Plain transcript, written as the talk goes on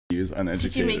Use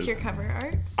uneducated. Did you make your cover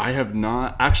art? I have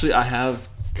not. Actually, I have.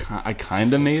 I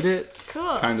kind of made it.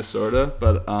 Cool. Kind of, sort of.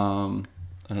 But I don't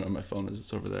know. My phone is.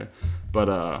 It's over there. But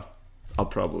I'll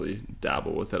probably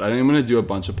dabble with it. I think I'm gonna do a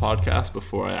bunch of podcasts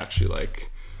before I actually like.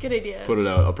 Good idea. Put it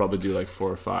out. I'll probably do like 4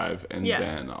 or 5, and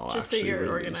then I'll just actually so you're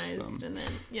release organized them. and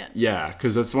then Yeah,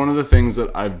 because that's one of the things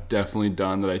that I've definitely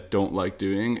done that I don't like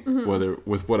doing. Whether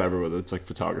it's like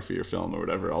photography or film or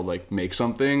whatever, I'll like make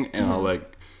something and I'll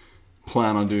like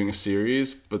plan on doing a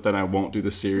series, but then I won't do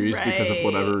the series because of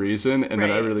whatever reason, and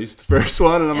then I release the first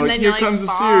one and I'm like, here comes a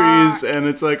series, and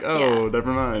it's like, oh,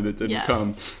 never mind, it didn't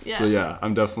come. So yeah,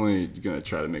 I'm definitely gonna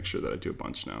try to make sure that I do a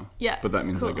bunch now. But that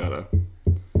means I gotta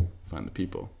find the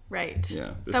people.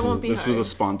 Yeah, this was a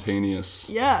spontaneous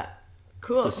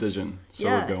decision. So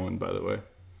we're going, by the way.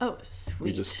 Oh, sweet.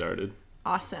 We just started.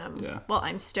 Awesome. Yeah. Well,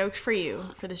 I'm stoked for you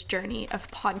for this journey of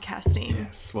podcasting.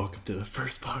 Yes, welcome to the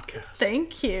first podcast.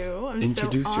 Thank you. I'm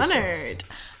Introduce so honored.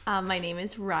 My name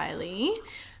is Riley.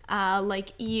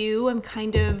 Like you, I'm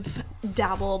kind of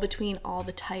dabble between all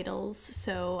the titles.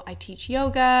 So I teach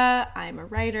yoga, I'm a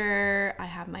writer, I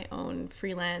have my own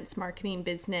freelance marketing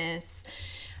business,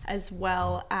 as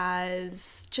well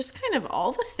as just kind of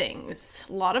all the things.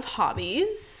 A lot of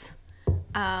hobbies.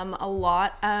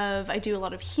 I do a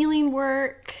lot of healing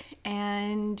work,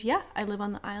 and I live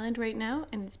on the island right now,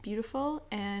 and it's beautiful,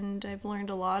 and I've learned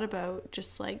a lot about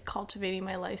just like cultivating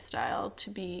my lifestyle to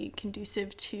be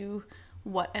conducive to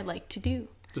what I like to do.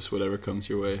 Just whatever comes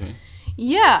your way, hey?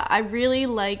 Yeah, I really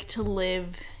like to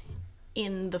live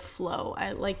in the flow.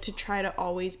 I like to try to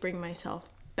always bring myself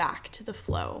back to the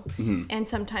flow. And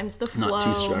sometimes the flow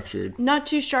not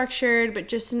too structured, but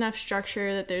just enough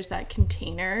structure that there's that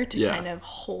container to kind of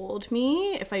hold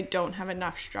me. If I don't have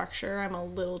enough structure, I'm a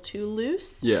little too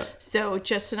loose. So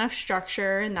just enough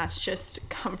structure, and that's just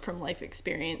come from life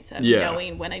experience of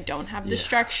knowing when I don't have the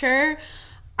structure,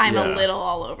 I'm a little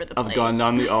all over the place. I've gone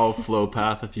down the all flow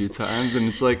path a few times, and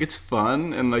it's like, it's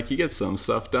fun, and like you get some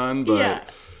stuff done, but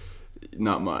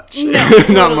not much. No,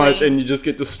 totally. Not much, and you just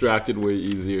get distracted way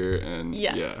easier, and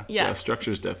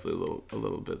structure is definitely a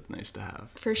little bit nice to have.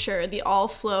 For sure. The all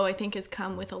flow, I think, has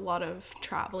come with a lot of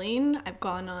traveling. I've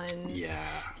gone on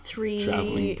 3...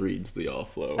 Traveling breeds the all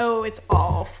flow. Oh, it's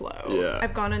all flow.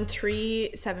 I've gone on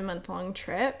 3 7-month-long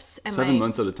trips. And 7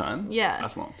 months at a time? Yeah.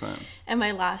 That's a long time. And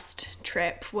my last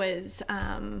trip was,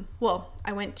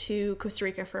 I went to Costa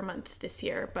Rica for a month this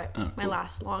year, but my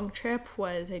last long trip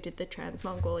was I did the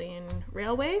Trans-Mongolian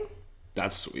Railway.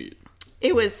 That's sweet.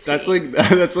 It was sweet.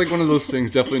 That's like one of those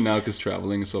things, definitely now, because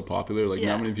traveling is so popular. Like,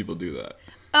 not many people do that.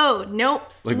 Oh,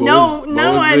 nope. Like, no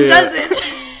one does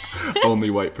it. Only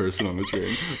white person on the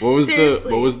train. What was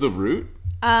the route?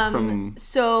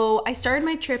 So I started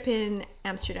my trip in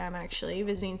Amsterdam, actually,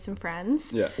 visiting some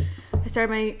friends. I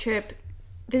started my trip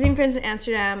visiting friends in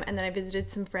Amsterdam, and then I visited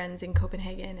some friends in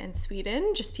Copenhagen and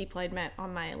Sweden, just people I'd met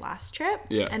on my last trip.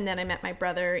 And then I met my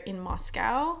brother in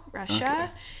Moscow,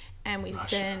 Russia, and we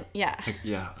spent I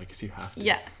guess you have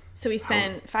to. So we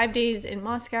spent 5 days in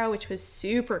Moscow, which was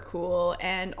super cool,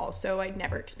 and also I'd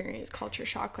never experienced culture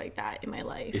shock like that in my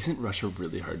life. Isn't Russia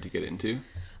really hard to get into?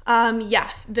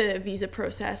 The visa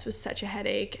process was such a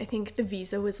headache. I think the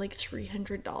visa was like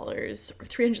 $300 or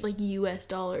 300 like US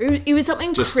dollars. It was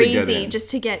something just crazy just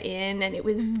to get in, and it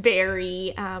was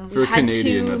very for a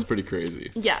Canadian that's pretty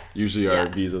crazy. Usually our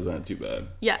visas aren't too bad.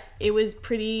 It was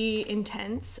pretty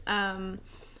intense.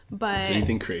 But did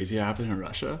anything crazy happen in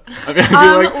Russia? I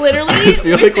mean, literally, I just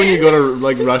feel like when you go to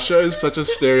like Russia is such a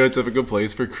stereotypical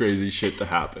place for crazy shit to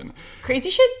happen. Crazy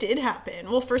shit did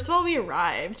happen. Well, first of all, we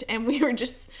arrived and we were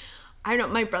just, I don't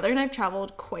know, my brother and I have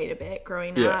traveled quite a bit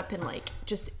growing up, and like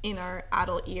just in our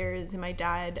adult years, and my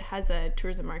dad has a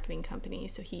tourism marketing company,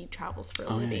 so he travels for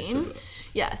a living.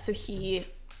 So he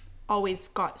always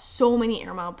got so many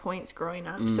air mile points growing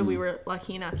up, so we were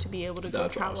lucky enough to be able to go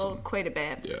travel quite a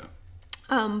bit.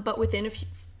 But within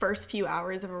first few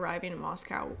hours of arriving in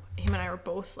Moscow, him and I were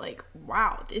both like,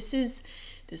 wow, this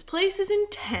place is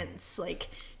intense. Like,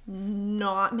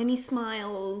 not many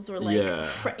smiles, or like,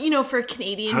 for a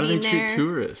Canadian How do being they there. treat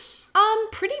tourists?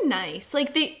 Pretty nice.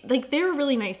 Like they were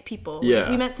really nice people.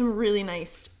 We met some really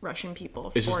nice Russian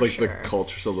people. It's just like the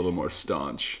culture's a little more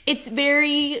staunch. It's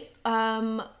very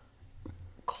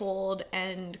cold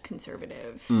and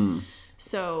conservative.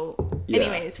 So,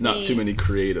 anyways, not too many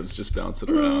creatives just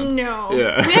bouncing around. No. We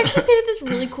actually stayed at this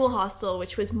really cool hostel,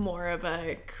 which was more of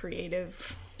a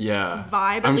creative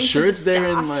vibe. I'm sure it's there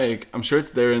in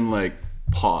like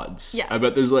pods. Yeah. I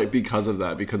bet there's like, because of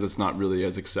that, because it's not really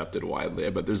as accepted widely, I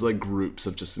bet there's like groups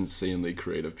of just insanely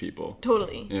creative people.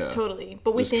 Totally. Yeah. Totally.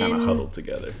 But Just within, kind of huddled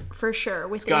together. for sure,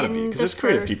 within It's gotta be, because the there's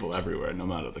creative first- people everywhere, no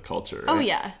matter the culture, right? Oh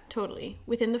yeah, totally.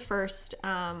 Within the first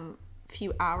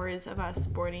few hours of us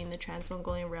boarding the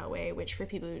Trans-Mongolian Railway, which for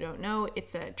people who don't know,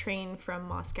 it's a train from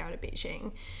Moscow to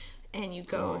Beijing. And you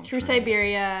go through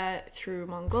Siberia, through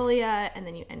Mongolia, and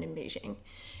then you end in Beijing.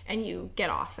 And you get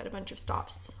off at a bunch of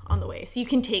stops on the way. So you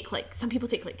can take like, some people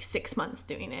take like 6 months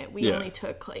doing it. We only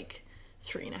took like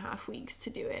 3.5 weeks to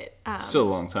do it. Still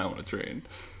a long time on a train.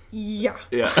 Yeah.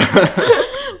 Yeah.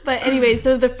 But anyway,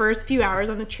 so the first few hours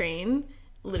on the train,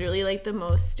 literally like the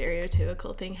most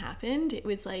stereotypical thing happened. It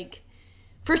was like,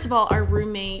 first of all, our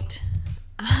roommate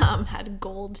had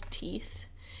gold teeth,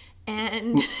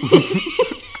 and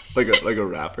like a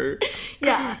rapper.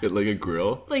 yeah, Like a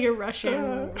grill. like a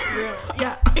Russian grill.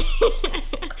 Yeah.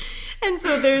 And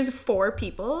so there's 4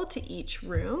 people to each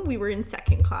room. We were in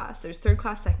second class. There's third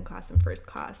class, second class, and first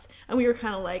class. And we were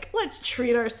kind of like, let's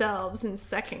treat ourselves in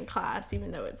second class, even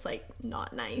though it's like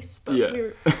not nice. But Yeah.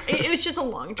 it was just a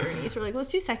long journey. So we're like, let's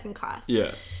do second class.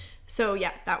 Yeah. So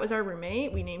yeah, that was our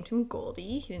roommate. We named him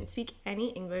Goldie. He didn't speak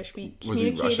any English. We Was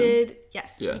he communicated.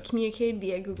 Yes, Yeah. we communicated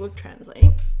via Google Translate.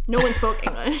 No one spoke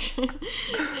English.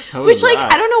 How Which was like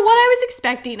that? I don't know what I was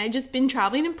expecting. I just been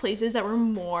traveling in places that were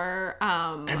more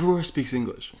Everywhere speaks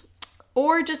English.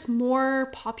 or just more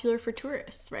popular for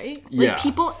tourists, right? Yeah. Like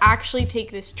people actually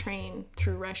take this train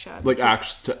through Russia. Like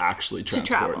to actually transport,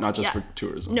 travel, not just yeah. for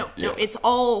tourism. No, Yeah. it's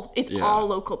all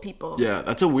local people. Yeah,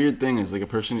 that's a weird thing. Is like a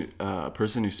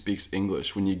person who speaks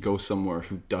English, when you go somewhere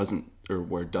who doesn't, or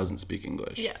where it doesn't speak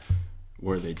English. Yeah.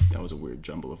 That was a weird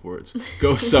jumble of words.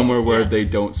 Go somewhere where they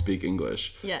don't speak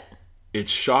English. Yeah.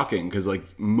 It's shocking because like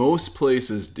most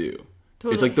places do.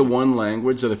 Totally. It's like the one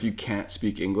language that if you can't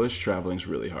speak English, traveling's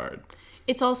really hard.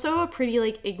 It's also a pretty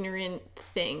like ignorant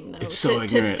thing though, It's so to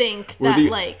ignorant. think We're that the-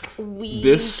 like we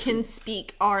this- can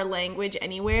speak our language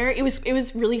anywhere. It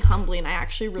was really humbling. I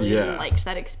actually really Yeah. liked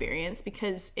that experience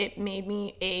because it made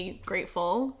me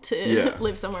grateful to Yeah.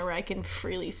 live somewhere where I can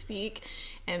freely speak,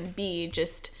 and B,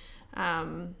 just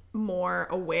more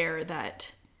aware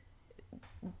that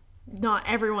not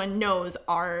everyone knows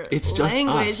our It's just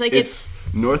language. us. Like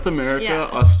it's North America, yeah.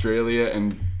 Australia,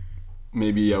 and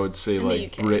maybe I would say the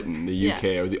like UK. Britain, the Yeah.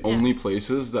 UK are the only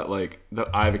places that that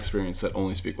I've experienced that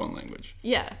only speak one language.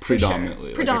 Yeah, for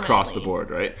Predominantly, sure. like across the board,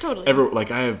 right? Totally.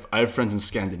 I have friends in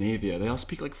Scandinavia. They all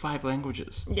speak like 5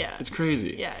 languages. Yeah. It's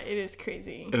crazy. Yeah, it is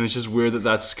crazy. And it's just weird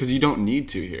that's because you don't need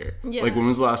to here. Yeah. Like when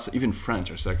was the last, even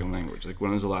French, our second language, like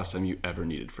when was the last time you ever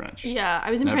needed French? Yeah,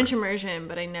 I was in Never. French immersion,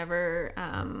 but I never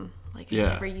I Yeah.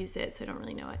 never use it, so I don't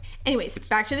really know it. Anyways,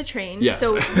 back to the train. Yes.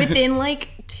 So within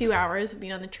like 2 hours of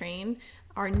being on the train,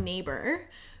 our neighbor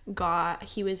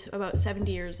he was about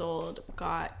 70 years old,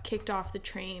 got kicked off the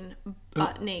train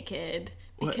butt naked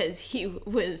because he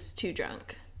was too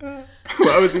drunk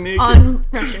Why was he naked? on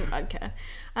Russian vodka.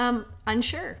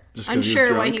 Unsure. Just 'cause he was Unsure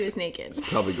why drunk? he was naked.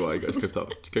 Probably why I got kicked off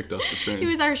the train. He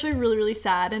was actually really, really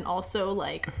sad, and also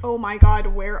like, oh my god,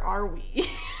 where are we?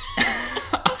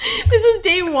 This is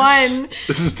day 1.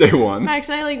 This is day 1. Max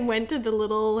and I like went to the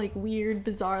little like weird,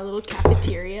 bizarre little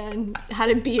cafeteria and had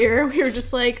a beer. We were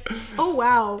just like, oh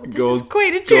wow, this is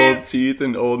quite a trip. Gold teeth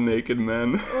and old naked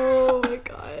men. Oh my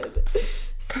god,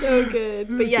 so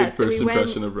good. But yeah, Good so first we went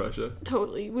impression of Russia.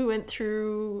 totally. We went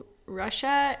through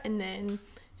Russia and then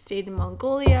stayed in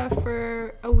Mongolia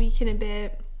for a week and a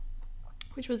bit,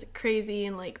 which was crazy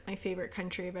and like my favorite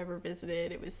country I've ever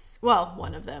visited. It was, well,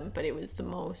 one of them, but it was the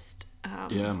most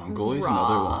Yeah, Mongolia's raw,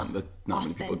 another one that not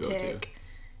many people go to. authentic.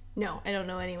 No, I don't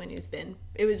know anyone who's been.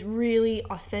 It was really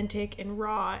authentic and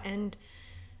raw and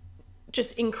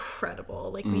just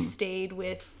incredible. Like we stayed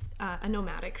with a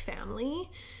nomadic family,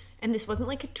 and this wasn't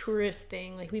like a tourist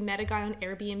thing. Like we met a guy on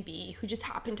Airbnb who just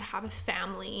happened to have a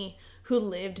family who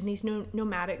lived in these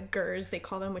nomadic gurs, they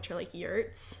call them, which are like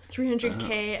yurts,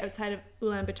 300k outside of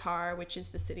Ulaanbaatar, which is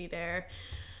the city there.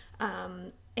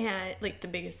 And like the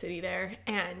biggest city there,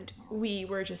 and we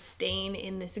were just staying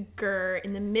in this gur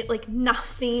in the mid, like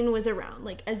nothing was around,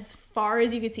 like as far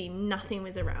as you could see, nothing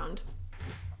was around.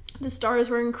 The stars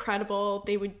were incredible.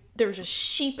 There were just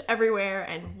sheep everywhere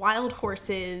and wild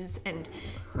horses, and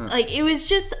like it was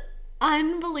just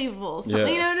unbelievable.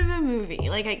 Something Yeah. out of a movie.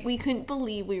 Like we couldn't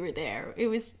believe we were there. It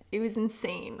was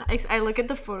insane. I look at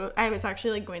the photo. I was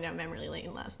actually like going down memory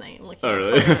lane last night and looking Oh, at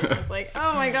really? photos. I was like,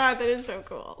 oh my god, that is so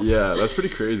cool. Yeah, that's pretty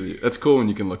crazy. That's cool when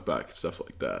you can look back at stuff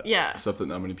like that. Yeah. Stuff that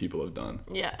not many people have done.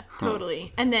 Yeah,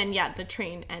 totally. And then yeah, the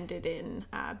train ended in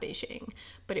Beijing,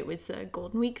 but it was the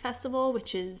Golden Week Festival,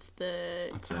 which is the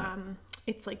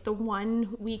it's like the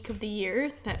 1 week of the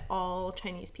year that all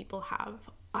Chinese people have.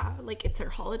 Like it's their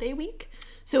holiday week,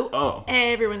 so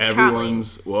everyone's traveling.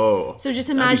 Whoa! So just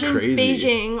imagine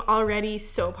Beijing already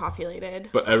so populated,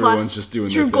 but everyone's just doing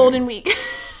through their Golden Week.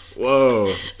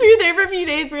 Whoa! So you're there for a few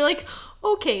days. We're like,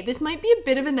 okay, this might be a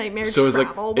bit of a nightmare. So is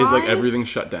like everything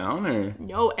shut down, or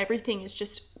no? Everything is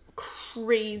just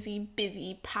crazy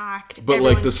busy, packed. But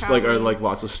like this, like are like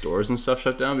lots of stores and stuff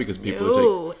shut down because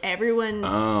people everyone's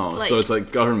so it's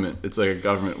like government. It's like a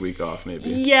government week off, maybe.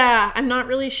 Yeah, I'm not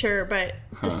really sure, but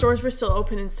the stores were still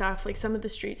open and stuff. Like some of the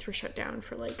streets were shut down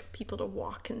for like people to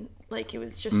walk, and like it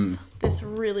was just this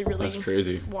really that's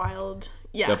crazy, wild.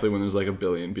 Yeah, definitely when there's like a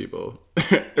billion people,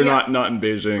 or not in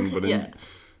Beijing, but in.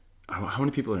 How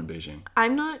many people are in Beijing?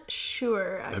 I'm not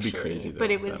sure. Actually, that'd be crazy. Though,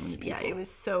 but it was it was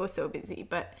so busy,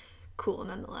 but cool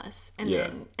nonetheless. And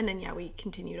then we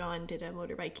continued on, did a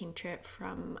motorbiking trip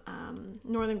from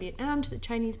northern Vietnam to the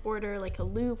Chinese border, like a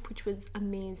loop, which was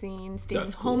amazing. Stayed in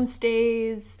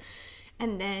homestays.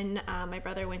 And then my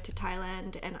brother went to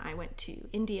Thailand, and I went to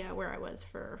India, where I was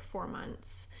for 4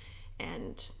 months,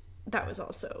 and that was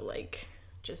also like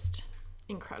just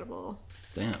incredible.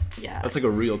 Damn. Yeah. That's like a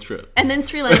real trip. And then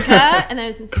Sri Lanka, and I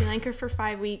was in Sri Lanka for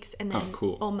 5 weeks, and then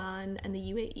Oman and the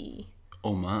UAE.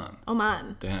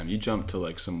 Oman. Damn, you jumped to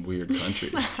like some weird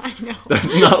countries. I know.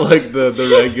 That's not like the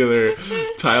regular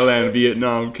Thailand,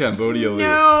 Vietnam, Cambodia.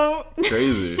 No.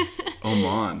 Crazy.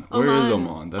 Oman. Where is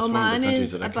Oman? That's one of the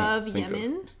countries that I can't think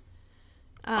Yemen.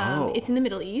 It's in the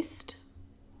Middle East.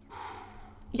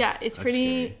 Yeah, it's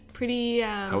pretty.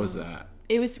 How was that?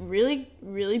 It was really,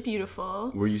 really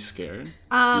beautiful. Were you scared?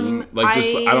 I don't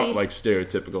like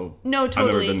stereotypical. No,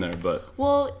 totally. I've never been there, but.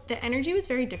 Well, the energy was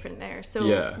very different there. So,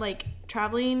 like,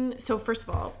 traveling. So, first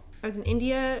of all, I was in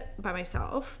India by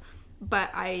myself,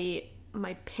 but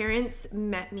my parents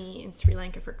met me in Sri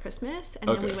Lanka for Christmas, and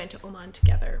then we went to Oman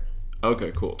together.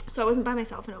 Okay, cool. So I wasn't by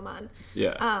myself in Oman.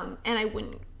 Yeah. And I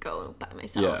wouldn't go by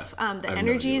myself. Yeah. The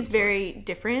energy is very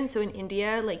different. So in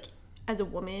India, like, as a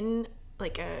woman,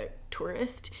 like a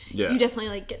tourist, you definitely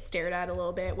like get stared at a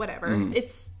little bit, whatever.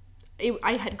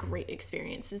 I had great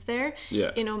experiences there.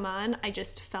 In Oman, I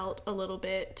just felt a little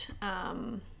bit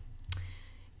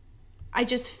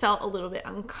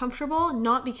uncomfortable,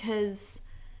 not because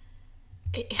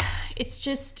it's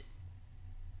just,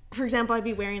 for example, I'd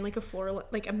be wearing like a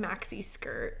maxi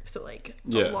skirt, so like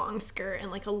a long skirt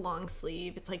and like a long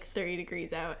sleeve. It's like 30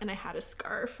 degrees out, and I had a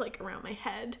scarf like around my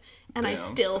head, and I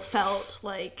still felt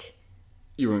like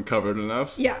you weren't covered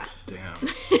enough? Yeah. Damn.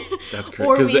 That's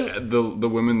crazy. Because the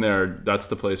women there, that's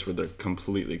the place where they're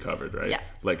completely covered, right? Yeah.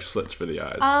 Like slits for the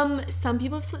eyes. Some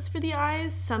people have slits for the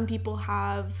eyes. Some people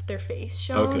have their face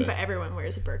shown, but everyone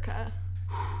wears a burqa.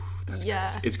 That's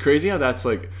crazy. It's crazy how that's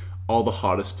like all the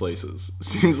hottest places.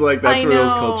 Seems like that's where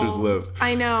those cultures live.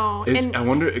 I know. I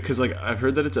wonder, because like I've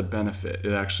heard that it's a benefit.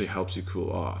 It actually helps you cool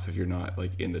off if you're not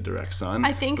like in the direct sun.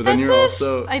 I think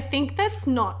I think that's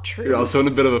not true. You're also in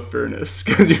a bit of a furnace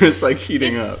because you're just like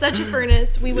heating up. It's such a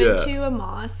furnace. We went to a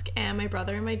mosque, and my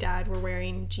brother and my dad were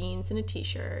wearing jeans and a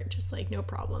t-shirt, just like no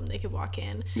problem. They could walk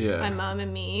in. Yeah. My mom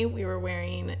and me, we were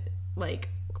wearing like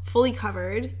fully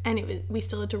covered, and we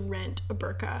still had to rent a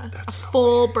burqa. That's a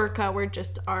full burqa where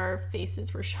just our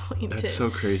faces were showing. That's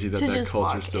so crazy that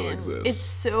culture still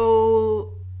exists.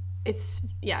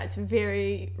 It's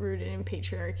very rooted in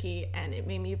patriarchy, and it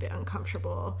made me a bit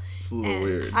uncomfortable. It's a little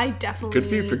weird. I definitely... Good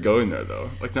for you for going there, though.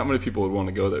 Like, not many people would want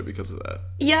to go there because of that.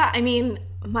 Yeah, I mean,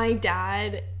 my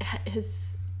dad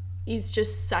he's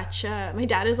just my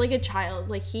dad is like a child.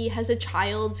 Like, he has a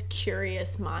child's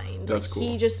curious mind. That's cool.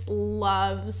 He just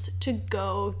loves to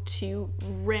go to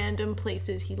random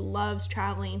places. He loves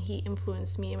traveling. He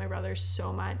influenced me and my brother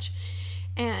so much.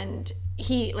 And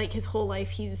he, like, his whole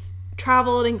life, he's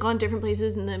traveled and gone different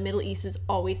places, and the Middle East is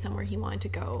always somewhere he wanted to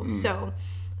go. So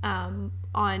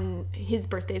on his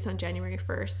birthday's on January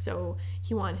 1st, so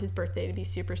he wanted his birthday to be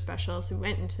super special, so we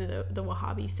went into the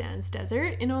Wahhabi Sands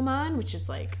Desert in Oman, which is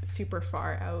like super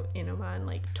far out in Oman,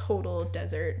 like total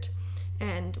desert,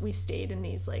 and we stayed in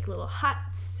these like little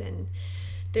huts, and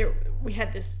we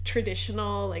had this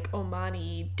traditional like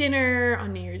Omani dinner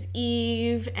on New Year's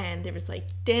Eve, and there was like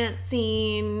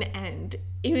dancing, and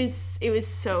it was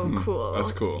so cool.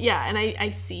 That's cool. Yeah, and I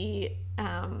see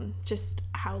just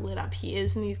how lit up he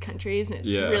is in these countries, and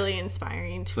it's really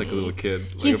inspiring to me. Like a little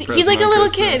kid. He's like a little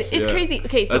kid. It's crazy.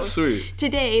 Okay, so that's sweet.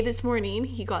 This morning,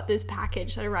 he got this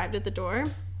package that arrived at the door,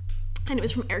 and it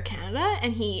was from Air Canada,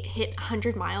 and he hit 1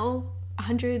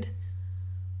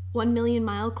 million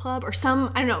mile club, or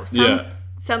something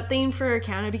for Air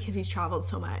Canada, because he's traveled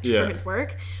so much for his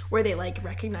work, where they like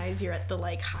recognize you're at the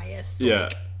like highest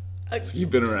You've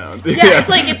been around. Yeah,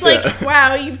 it's like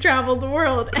wow, you've traveled the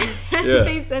world. And Yeah.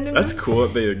 they send him That's cool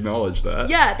that they acknowledge that.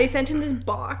 Yeah, they sent him this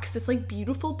box, this like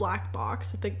beautiful black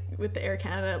box with the Air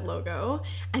Canada logo,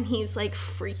 and he's like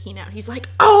freaking out. He's like,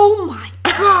 "Oh my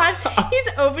god!" He's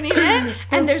opening it,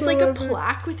 and there's like a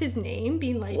plaque with his name,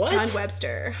 being like What? John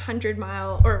Webster, 100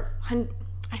 mile or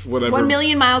Whatever. 1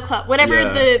 million mile club, whatever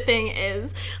Yeah. the thing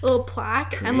is, a little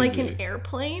plaque, and like an Crazy.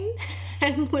 airplane.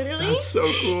 And literally, That's so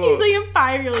cool. he's like a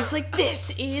 5-year-old. He's like,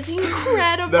 "This is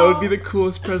incredible." That would be the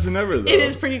coolest present ever, though. It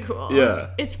is pretty cool. Yeah.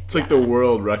 It's like the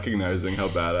world recognizing how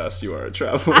badass you are at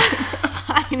traveling.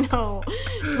 I know,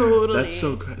 totally. That's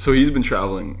so crazy. So he's been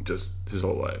traveling just his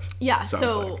whole life. Yeah. sounds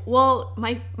So, like. well,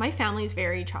 my family's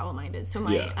very travel minded. So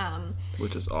my Yeah.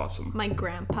 Which is awesome. my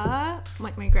grandpa,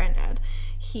 my granddad,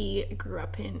 he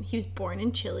was born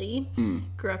in Chile,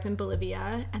 grew up in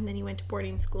Bolivia, and then he went to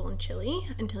boarding school in Chile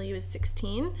until he was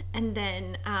 16. And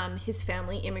then his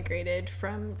family immigrated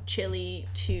from Chile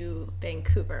to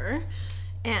Vancouver.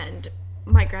 And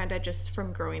my granddad, just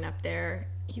from growing up there,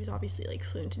 he was obviously like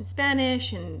fluent in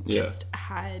Spanish and just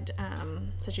had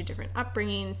such a different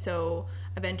upbringing. So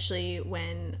eventually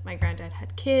when my granddad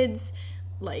had kids,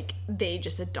 like they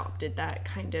just adopted that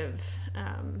kind of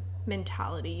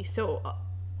mentality. So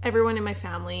everyone in my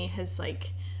family has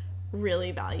like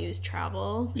really values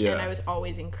travel, Yeah. and I was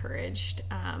always encouraged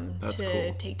That's to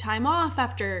cool. take time off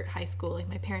after high school. Like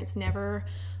my parents never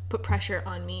put pressure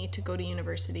on me to go to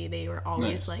university. They were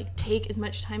always Nice. like, take as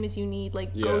much time as you need,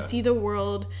 like Yeah. go see the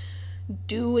world,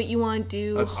 do what you want to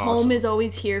do. That's Home awesome. is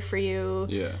always here for you.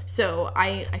 Yeah. So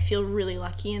I feel really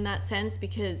lucky in that sense,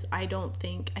 because I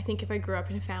think if I grew up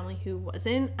in a family who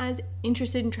wasn't as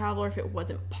interested in travel, or if it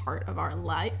wasn't part of our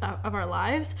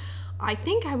lives, I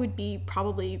think I would be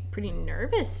probably pretty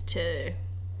nervous to,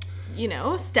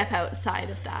 step outside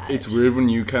of that. It's weird when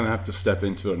you kind of have to step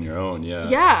into it on your own. Yeah.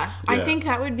 Yeah, I Yeah. think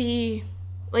that would be,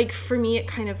 like, for me it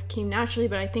kind of came naturally,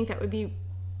 but I think that would be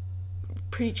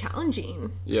pretty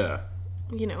challenging, Yeah.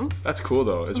 That's cool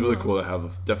though. It's really cool to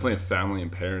have definitely a family and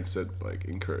parents that like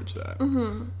encourage that.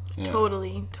 Yeah.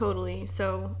 Totally.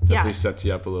 So Definitely sets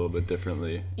you up a little bit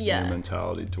differently. Yeah. In your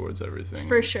mentality towards everything.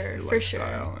 for sure, your for sure.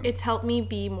 lifestyle and- It's helped me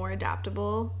be more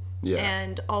adaptable. Yeah.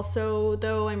 And also,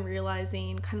 though, I'm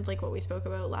realizing, kind of like what we spoke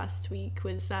about last week,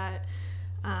 was that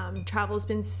travel has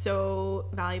been so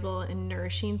valuable and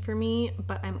nourishing for me,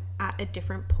 but I'm at a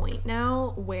different point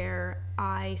now where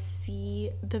I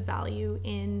see the value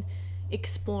in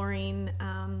exploring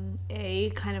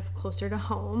kind of closer to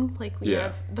home. Like we Yeah.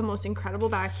 have the most incredible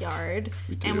backyard,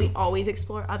 and do. we always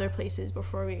explore other places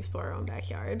before we explore our own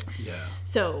backyard. Yeah.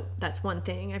 So that's one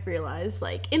thing I've realized,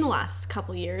 like, in the last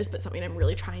couple years, but something I'm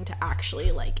really trying to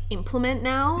actually like implement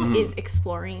now is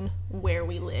exploring where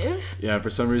we live. Yeah, for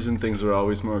some reason things are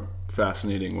always more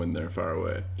fascinating when they're far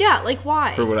away. Yeah, like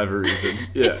why? For whatever reason.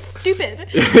 Yeah. It's stupid.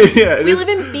 Yeah, it We is- live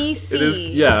in BC. It is,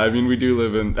 yeah. I mean, we do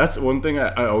live in. That's one thing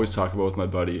I always talk about with my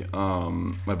buddy,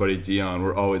 Dion.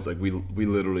 We're always like, we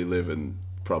literally live in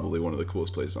probably one of the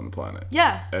coolest places on the planet.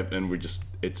 Yeah. And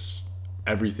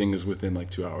everything is within like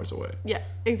 2 hours away. Yeah,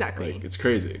 exactly. Like it's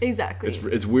crazy. Exactly.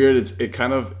 It's weird.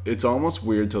 It's almost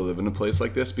weird to live in a place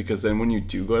like this, because then when you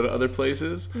do go to other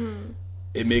places,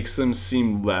 it makes them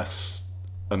seem less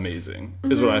amazing.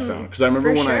 Is what I found. Because I remember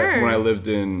For when sure. I lived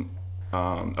in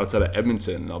outside of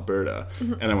Edmonton in Alberta,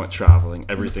 and I went traveling,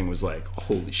 everything was like,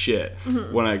 holy shit.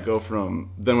 When I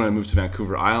moved to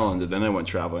Vancouver Island, and then I went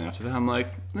traveling after that, I'm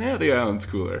like, yeah, the island's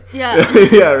cooler. Yeah.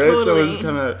 Yeah, right. So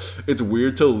Totally. it's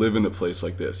weird to live in a place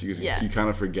like this, because Yeah. you kind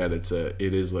of forget it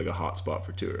is like a hot spot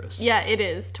for tourists. Yeah, it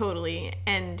is, totally.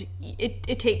 And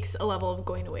it takes a level of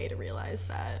going away to realize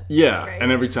that. Yeah, Right?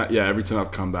 and every time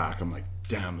I've come back, I'm like,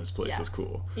 damn, this place Yeah. is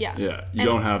cool. Yeah. Yeah, you And-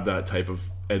 don't have that type of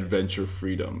adventure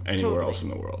freedom anywhere Totally. else in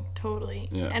the world. Totally.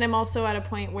 Yeah. And I'm also at a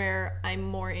point where I'm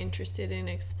more interested in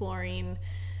exploring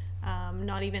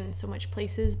not even so much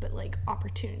places, but like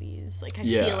opportunities. Like I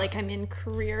Yeah. feel like I'm in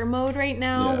career mode right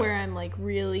now, Yeah. where I'm like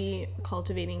really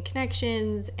cultivating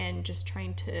connections and just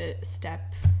trying to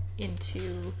step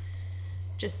into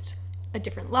just a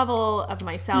different level of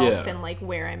myself Yeah. and like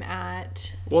where I'm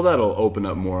at. Well, that'll open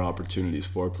up more opportunities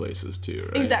for places too,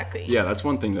 right? Exactly. Yeah, that's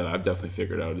one thing that I've definitely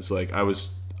figured out. Is like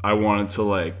I wanted to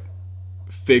like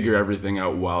figure everything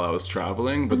out while I was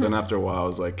traveling, but then after a while I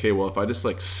was like, okay, well, if I just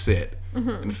like sit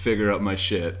and figure out my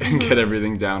shit and get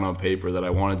everything down on paper that I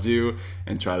want to do,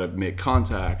 and try to make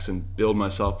contacts and build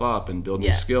myself up and build new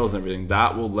Yeah. skills and everything,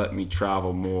 that will let me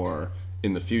travel more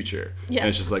in the future. Yeah. And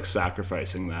it's just like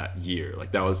sacrificing that year.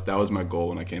 Like that was my goal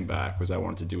when I came back, was I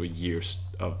wanted to do a year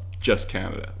of just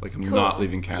Canada. Like I'm Cool. not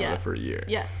leaving Canada Yeah. for a year.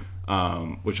 Yeah.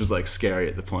 Which was like scary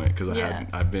at the point, because Yeah.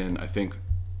 I've been, I think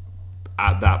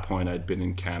at that point I'd been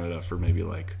in Canada for maybe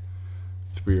like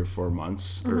 3 or 4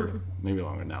 months, or maybe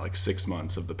longer now, like 6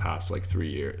 months of the past like 3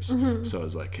 years. So I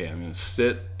was like, okay, I'm gonna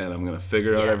sit and I'm gonna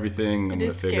figure out everything. I'm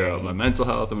gonna figure out my mental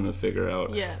health. I'm gonna figure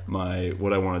out my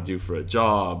what I want to do for a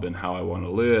job and how I want to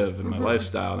live and my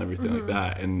lifestyle and everything like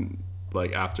that. And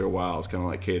like after a while, it's kind of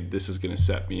like, okay, this is gonna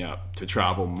set me up to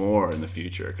travel more in the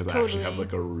future because I actually have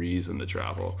like a reason to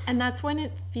travel. And that's when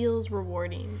it feels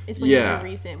rewarding. Is when you have a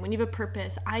reason, when you have a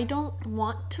purpose. I don't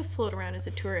want to float around as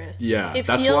a tourist. Yeah,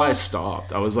 that's why I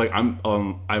stopped. I was like,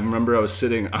 I remember I was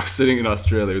sitting in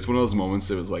Australia. It was one of those moments.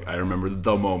 It was like I remember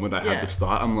the moment I had this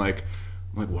thought. I'm like,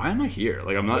 why am I here?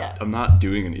 Like, I'm not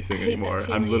doing anything anymore.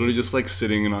 I'm literally just like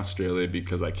sitting in Australia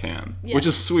because I can, which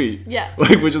is sweet. Yeah.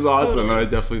 Like, which is awesome. Totally. And I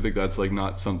definitely think that's like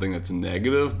not something that's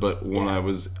negative, but when I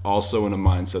was also in a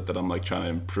mindset that I'm like trying to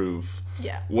improve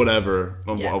whatever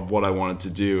of what I wanted to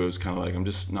do, it was kind of like, I'm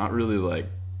just not really like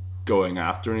going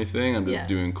after anything. I'm just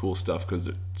doing cool stuff because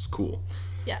it's cool.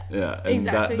 Yeah. Yeah. And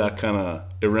that kind of,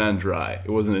 it ran dry. It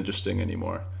wasn't interesting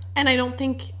anymore. And I don't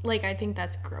think, like, I think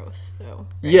that's growth, though.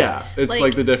 Right? Yeah, it's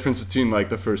like the difference between, like,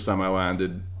 the first time I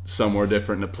landed somewhere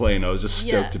different in a plane. I was just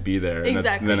stoked to be there. And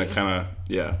then it kind of,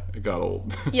 it got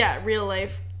old. Yeah, real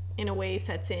life, in a way,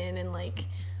 sets in. And, like,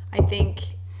 I think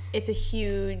it's a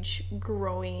huge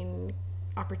growing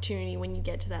opportunity when you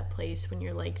get to that place when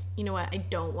you're like, you know what, I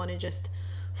don't want to just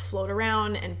float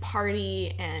around and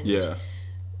party and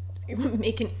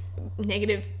make a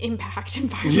negative impact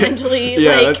environmentally.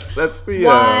 Yeah, that's the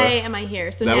why am I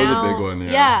here? So that now, was a big one.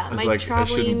 Yeah, I was like,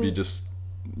 traveling, I shouldn't be just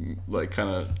like kind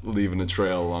of leaving a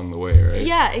trail along the way, right?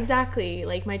 Yeah, exactly.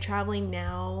 Like my traveling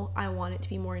now, I want it to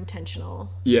be more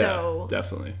intentional. Yeah, so,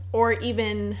 definitely. Or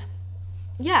even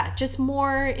just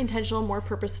more intentional, more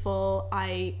purposeful.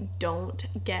 I don't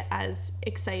get as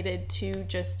excited to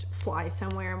just fly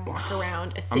somewhere and walk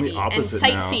around a city and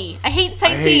sightsee. I hate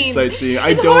sightseeing.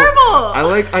 It's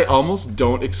horrible. I almost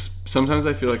don't. Sometimes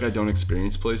I feel like I don't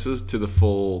experience places to the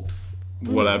full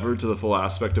to the full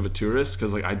aspect of a tourist,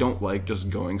 because like I don't like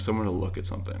just going somewhere to look at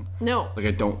something. No, like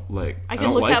I don't like. I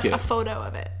can look up a photo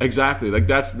of it. Exactly, like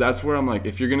that's where I'm like,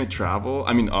 if you're gonna travel,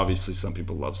 I mean, obviously some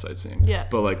people love sightseeing. Yeah.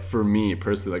 But like for me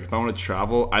personally, like if I want to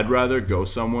travel, I'd rather go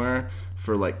somewhere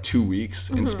for like 2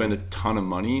 weeks and spend a ton of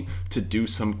money to do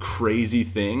some crazy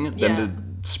thing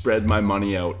than to spread my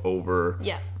money out over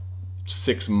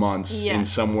 6 months in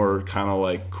somewhere kind of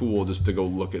like cool just to go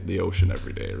look at the ocean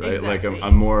every day, right? Exactly. Like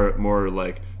I'm more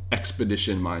like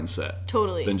expedition mindset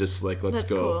than just like let's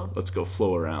go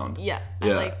flow around. I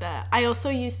like that. I also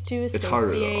used to associate, it's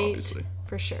harder though, obviously,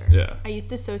 for sure. I used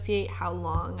to associate how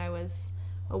long I was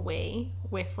away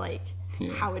with like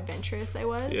how adventurous I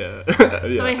was.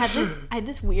 So I had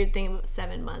this weird thing about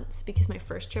 7 months, because my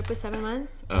first trip was 7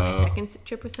 months, and my second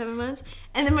trip was 7 months,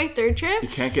 and then my third trip, you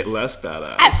can't get less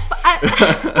badass.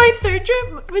 My third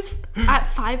trip was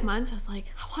at 5 months. I was like,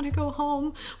 I want to go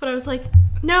home, but I was like,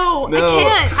 no, I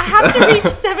can't. I have to reach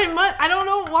 7 months. I don't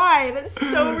know why. That's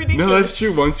so ridiculous. No, that's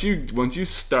true. Once you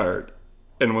start,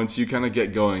 and once you kind of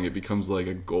get going, it becomes like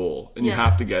a goal, and you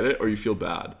have to get it or you feel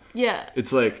bad.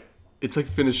 It's like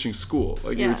finishing school,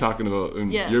 like you were talking about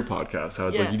in your podcast, how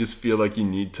it's like you just feel like you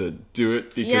need to do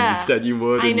it because you said you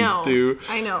would. I know, and you do.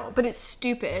 I know, but it's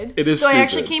stupid. It is. So stupid. I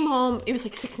actually came home. It was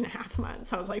like 6.5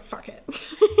 months. I was like, fuck it.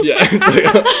 It's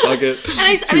like, fuck it. And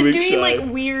I was doing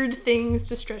like weird things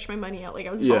to stretch my money out. Like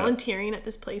I was volunteering at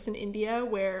this place in India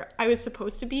where I was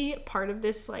supposed to be part of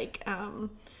this like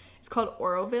it's called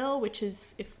Auroville, which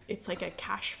is it's like a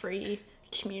cash-free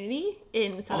community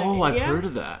in southern India. I've heard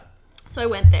of that. So I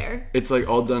went there. It's like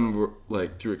all done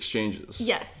like through exchanges.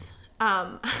 Yes.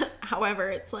 However,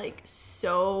 it's like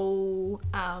so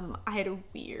I had a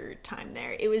weird time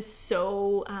there. It was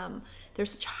so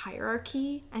there's such a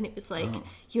hierarchy, and it was like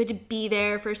you had to be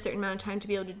there for a certain amount of time to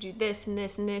be able to do this and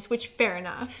this and this, which fair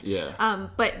enough. Yeah.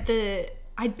 But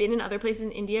I'd been in other places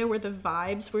in India where the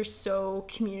vibes were so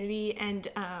community and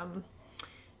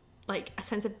like a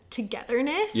sense of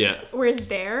togetherness. Yeah. Whereas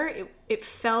there, it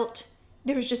felt,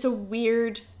 there was just a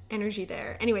weird energy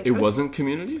there. Anyway, it wasn't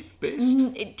community based?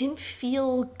 It didn't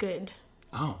feel good.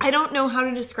 Oh. I don't know how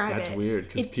to describe That's weird,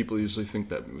 because people usually think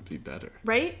that would be better.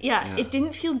 Right? Yeah. It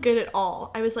didn't feel good at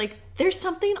all. I was like, there's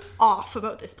something off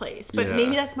about this place. But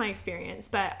maybe that's my experience.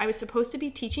 But I was supposed to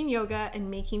be teaching yoga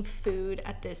and making food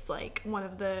at this, like, one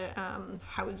of the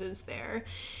houses there.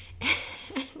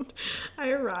 And I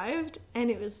arrived, and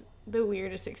it was the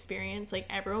weirdest experience. Like,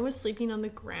 everyone was sleeping on the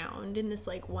ground in this,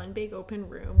 like, one big open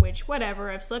room, which, whatever.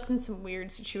 I've slept in some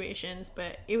weird situations,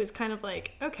 but it was kind of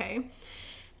like, okay.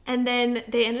 And then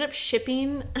they ended up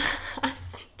shipping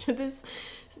us to this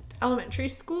elementary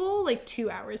school, like 2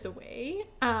 hours away,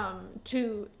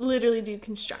 to literally do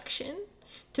construction,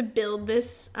 to build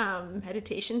this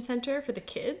meditation center for the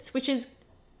kids, which is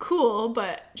cool,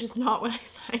 but just not what I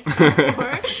signed up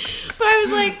for. But I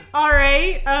was like, all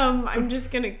right, I'm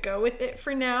just gonna go with it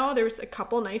for now. There was a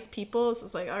couple nice people, so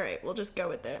it's like, all right, we'll just go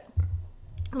with it.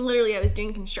 And literally, I was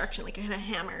doing construction, like I had a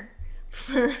hammer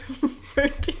for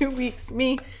 2 weeks.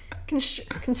 Me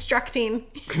constructing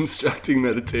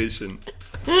meditation.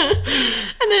 And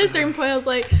then at a certain point, I was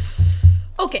like,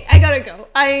 okay, I gotta go.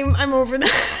 I'm over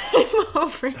that. I'm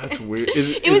over it. That's weird.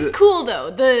 It was cool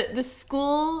though. The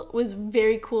school was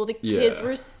very cool. The kids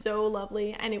were so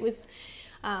lovely, and it was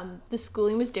the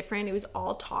schooling was different. It was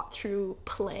all taught through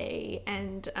play,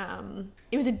 and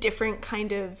it was a different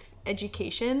kind of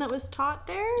education that was taught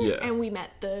there. Yeah. And we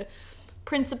met the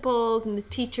principals and the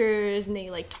teachers, and they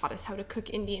like taught us how to cook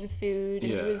Indian food,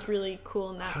 and it was really cool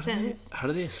in that sense. How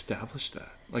do they establish that?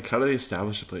 Like, how do they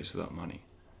establish a place without money?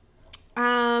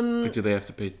 Like, do they have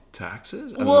to pay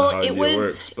taxes? I don't know how it was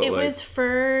works, but it was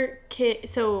for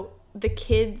kids. So the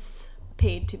kids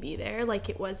paid to be there. Like,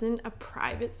 it wasn't a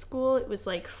private school. It was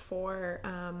like for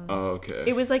okay.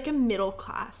 It was like a middle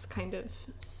class kind of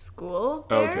school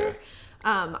there. Okay.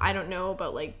 I don't know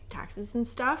about like taxes and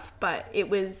stuff, but it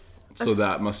was so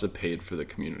that must have paid for the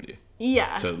community.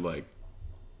 Yeah. To like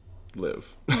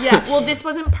live. Yeah. Well, this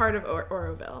wasn't part of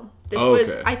Oroville. This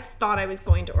was, I thought I was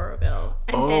going to Oroville,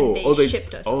 and then they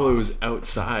shipped us off. It was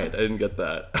outside. I didn't get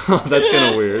that. That's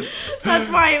kind of weird. That's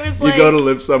why it was like... You go to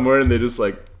live somewhere and they just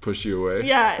like push you away.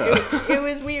 Yeah, it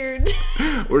was weird.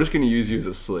 We're just going to use you as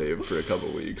a slave for a couple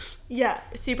weeks. Yeah,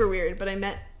 super weird. But I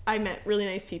met really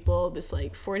nice people. This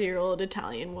like 40-year-old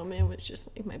Italian woman was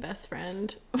just like my best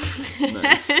friend.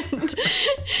 Nice. And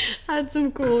had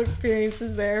some cool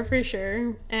experiences there for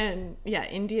sure. And yeah,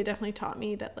 India definitely taught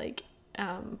me that like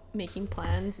making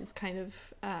plans is kind of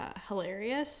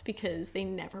hilarious because they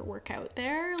never work out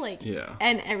there. Like,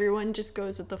 and everyone just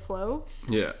goes with the flow.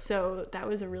 Yeah. So that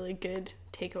was a really good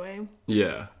takeaway.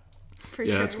 Yeah. For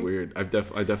sure. That's weird. I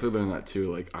definitely learned that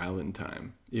too, like island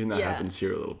time. Even that happens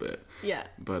here a little bit. Yeah.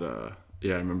 But I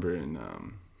remember in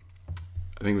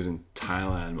I think it was in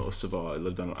Thailand most of all. I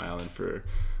lived on an island for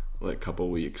like a couple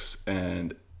weeks,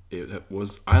 and it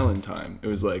was island time. It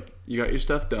was like you got your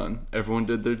stuff done. Everyone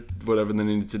did their whatever they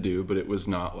needed to do, but it was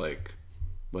not like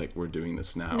we're doing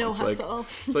this now. No it's hustle.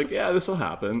 It's like yeah, this will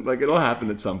happen. Like it'll happen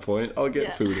at some point. I'll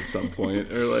get food at some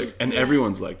point, or like, and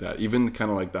everyone's like that. Even kind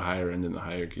of like the higher end in the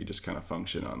hierarchy just kind of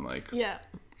function on like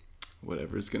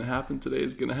whatever's gonna happen today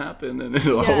is gonna happen, and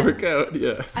it'll all work out.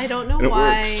 Yeah. I don't know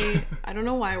why. I don't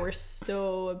know why we're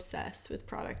so obsessed with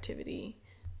productivity.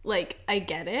 Like I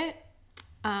get it.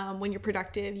 When you're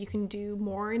productive, you can do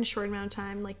more in a short amount of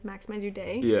time, like maximize your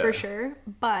day for sure.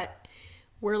 But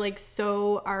we're like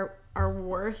so our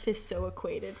worth is so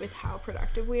equated with how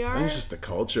productive we are. I think it's just the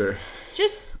culture. It's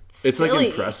just it's silly. like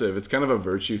impressive. It's kind of a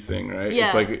virtue thing, right? Yeah.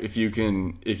 It's like if you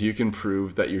can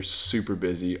prove that you're super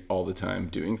busy all the time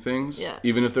doing things,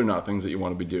 even if they're not things that you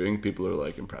want to be doing, people are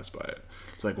like impressed by it.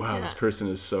 It's like, wow, this person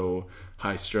is so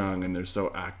high strung and they're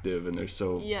so active and they're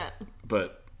so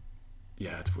but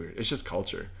yeah, it's weird. It's just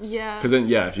culture. Yeah. Because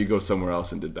then, if you go somewhere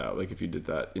else and did that, like if you did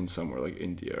that in somewhere like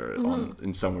India or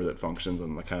in somewhere that functions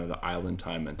on the kind of the island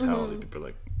time mentality, people are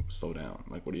like, slow down.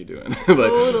 Like, what are you doing? Like,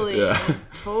 totally. Yeah.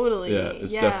 Totally. Yeah,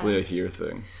 it's definitely a here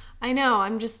thing. I know.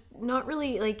 I'm just not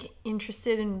really like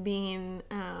interested in being.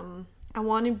 I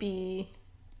want to be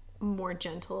more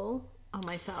gentle on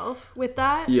myself with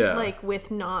that. Yeah. Like with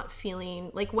not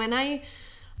feeling like when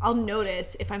I'll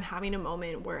notice if I'm having a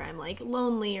moment where I'm like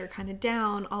lonely or kind of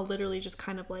down, I'll literally just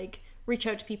kind of like reach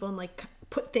out to people and like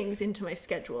put things into my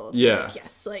schedule. Yeah. Like,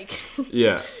 yes. Like,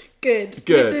 good.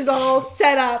 This is all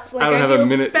set up. Like, I don't have a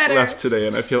minute left today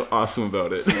and I feel awesome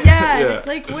about it. Yeah. And it's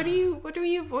like, what are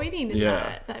you avoiding in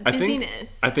that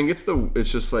busyness? I think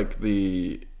it's just like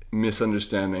the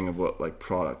misunderstanding of what like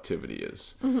productivity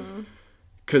is. Mm-hmm.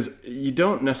 Because you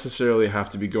don't necessarily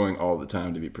have to be going all the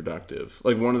time to be productive.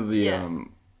 Like one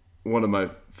of my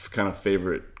kind of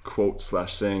favorite quotes /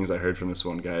 sayings I heard from this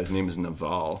one guy, his name is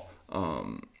Naval.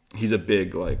 He's a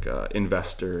big like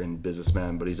investor and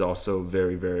businessman, but he's also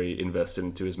very, very invested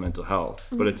into his mental health.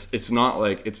 Mm-hmm. But it's not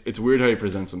like it's weird how he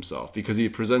presents himself, because he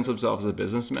presents himself as a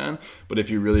businessman, but if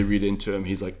you really read into him,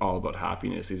 he's like all about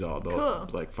happiness. He's all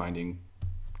about like finding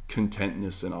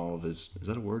contentness in all of his. Is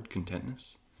that a word?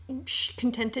 Contentness?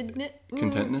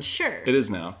 Contentness? Sure. It is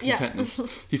now. Contentness. Yeah.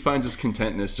 He finds his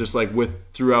contentness just like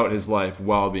throughout his life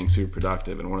while being super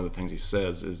productive. And one of the things he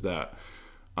says is that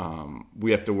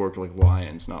we have to work like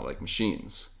lions, not like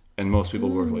machines. And most people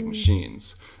work like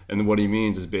machines. And what he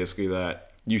means is basically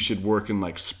that you should work in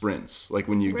like sprints. Like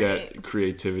when you Right. get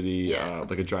creativity, Yeah.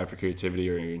 like a drive for creativity,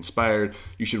 or you're inspired,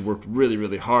 you should work really,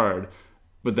 really hard,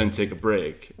 but then take a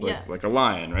break. Yeah. Like a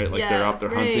lion, right? Like Yeah, they're out there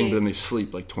hunting, right. but then they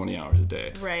sleep like 20 hours a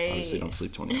day. Right. Obviously don't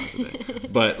sleep 20 hours a day.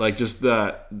 But like just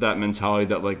that mentality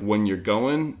that like when you're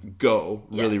going, go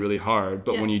really, really hard.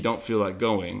 But Yeah. when you don't feel like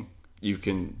going, you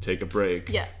can take a break,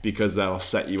 Yeah. because that'll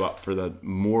set you up for the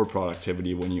more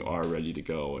productivity when you are ready to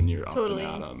go and you're up Totally.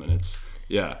 and at 'em. And it's,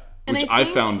 And which I I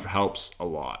think- found helps a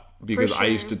lot, because I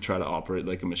used sure. to try to operate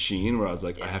like a machine where I was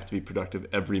like, I Yeah. have to be productive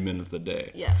every minute of the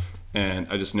day. Yeah. And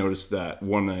I just noticed that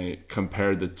when I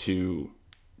compared the two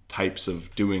types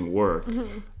of doing work,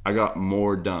 Mm-hmm. I got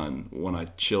more done when I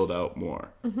chilled out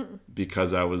more, Mm-hmm.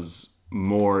 because I was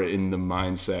more in the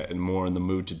mindset and more in the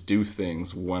mood to do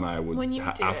things when I would, When you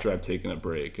do after it. I've taken a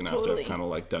break and after Totally. I've kind of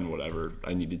like done whatever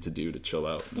I needed to do to chill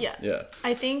out. Yeah. Yeah.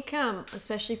 I think,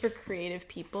 especially for creative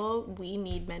people, we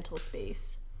need mental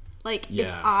space. Like,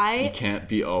 Yeah. if you can't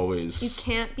be always, you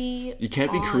can't be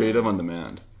creative on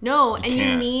demand. No, and you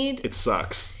Can't. need It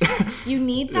sucks. you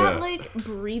need that Yeah. like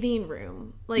breathing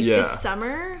room. Like Yeah. this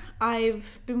summer,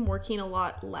 I've been working a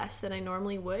lot less than I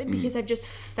normally would Mm. because I've just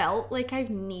felt like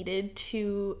I've needed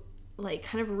to like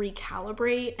kind of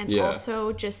recalibrate and Yeah.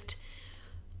 also just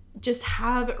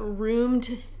have room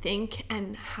to think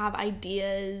and have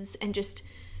ideas and just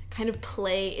kind of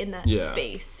play in that Yeah.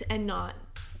 space and not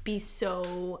be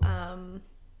so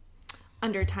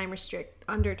under time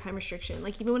restriction.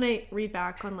 Like even when I read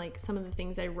back on like some of the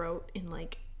things I wrote in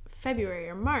like February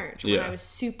or March when Yeah. I was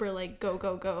super like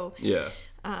go, Yeah.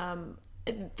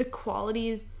 the quality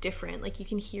is different. Like you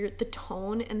can hear the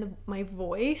tone and my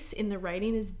voice in the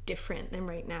writing is different than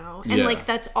right now. And Yeah. like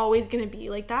that's always going to be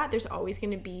like that. There's always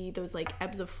going to be those like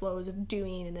ebbs of flows of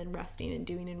doing and then resting and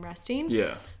doing and resting.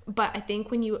 Yeah. But I think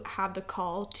when you have the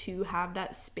call to have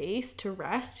that space to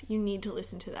rest, you need to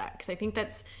listen to that. Because I think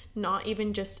that's not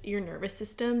even just your nervous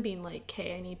system being like,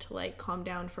 okay, I need to like calm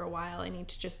down for a while. I need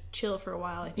to just chill for a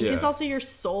while. I think Yeah. it's also your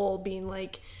soul being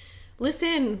like,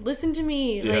 listen to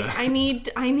me. Yeah. Like I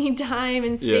need time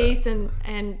and space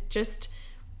and just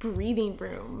breathing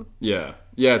room. Yeah.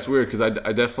 Yeah, it's weird because I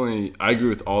definitely, I agree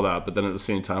with all that, but then at the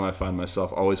same time, I find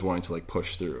myself always wanting to like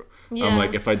push through. Yeah. I'm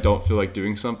like, if I don't feel like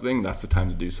doing something, that's the time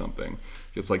to do something.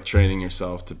 It's like training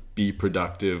yourself to be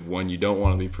productive when you don't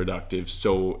want to be productive.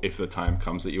 So if the time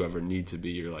comes that you ever need to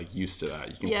be, you're like used to that.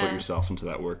 You can Yeah. put yourself into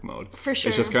that work mode. For sure.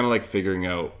 It's just kind of like figuring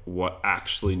out what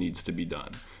actually needs to be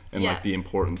done and Yeah. like the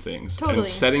important things. Totally. And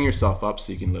setting yourself up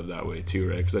so you can live that way too,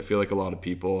 right? Because I feel like a lot of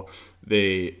people,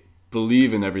 they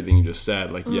believe in everything you just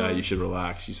said. Like, yeah, you should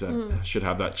relax. You said should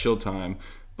have that chill time,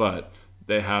 but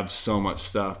they have so much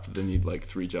stuff that they need like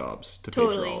 3 jobs to pay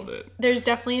for all of it. There's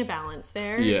definitely a balance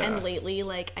there. Yeah. And lately,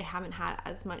 like I haven't had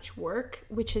as much work,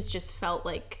 which has just felt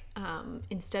like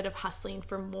instead of hustling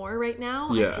for more right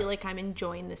now, Yeah. I feel like I'm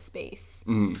enjoying the space.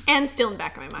 And still in the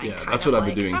back of my mind. Yeah, kind that's of what I've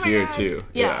like, been doing oh my here God. too.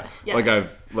 Yeah.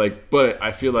 But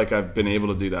I feel like I've been able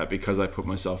to do that because I put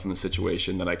myself in the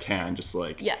situation that I can just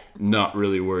like Yeah. not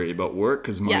really worry about work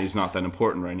because money's not that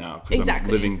important right now because Exactly.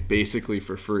 I'm living basically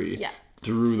for free. Yeah.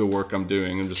 Through the work I'm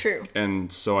doing. I'm just True.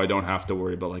 And so I don't have to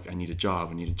worry about like I need a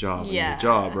job, Yeah.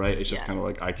 right? It's just Yeah. kind of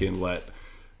like I can let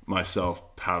myself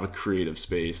have a creative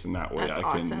space and that way That's I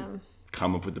can awesome.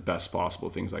 come up with the best possible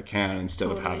things I can instead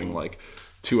of Totally. having like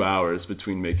 2 hours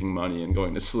between making money and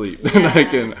going to sleep Yeah.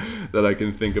 that I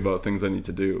can think about things I need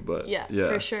to do. But Yeah,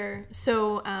 for sure.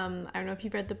 So I don't know if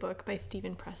you've read the book by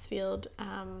Stephen Pressfield,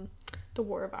 The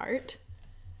War of Art.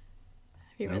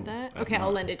 Have you read that? I've Okay, I'll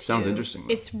not. lend it to Sounds you. interesting,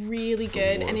 though. It's really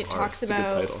good, War and of it Art. talks It's a good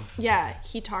about title.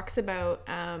 he talks about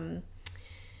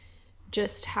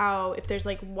just how if there's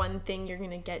like one thing you're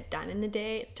gonna get done in the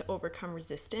day, it's to overcome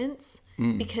resistance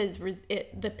because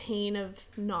the pain of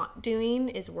not doing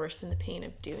is worse than the pain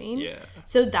of doing. Yeah.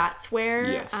 So that's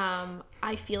where Yes.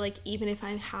 I feel like even if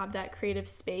I have that creative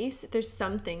space, there's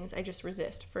some things I just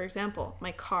resist. For example,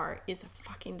 my car is a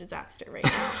fucking disaster right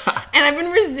now. And I've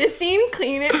been resisting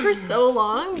cleaning it for so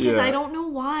long because Yeah. I don't know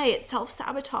why. It's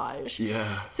self-sabotage.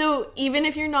 Yeah. So even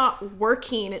if you're not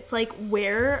working, it's like,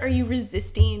 where are you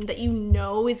resisting that you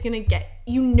know is going to get,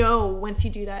 once you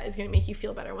do that is going to make you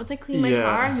feel better. Once I clean my Yeah.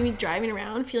 car, I'm going to be driving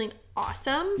around feeling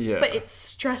awesome, Yeah. but it's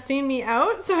stressing me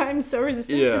out. So I'm so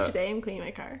resistant. Yeah. So today I'm cleaning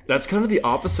my car. That's kind of the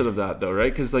opposite of that though,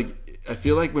 right? Because like I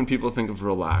feel like when people think of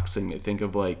relaxing, they think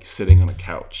of like sitting on a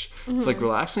couch. It's like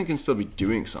relaxing can still be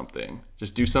doing something.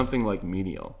 just do something like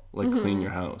menial, like clean your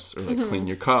house or like clean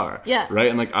your car. Yeah. Right.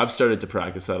 And like I've started to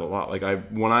practice that a lot. Like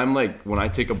when I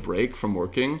take a break from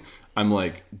working, I'm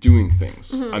like doing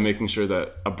things. I'm making sure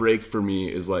that a break for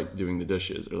me is like doing the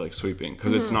dishes or like sweeping,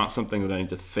 because it's not something that I need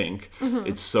to think.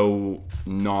 It's so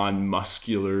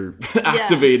non-muscular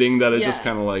activating that it just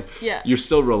kind of like, you're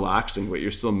still relaxing, but you're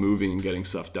still moving and getting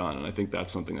stuff done. And I think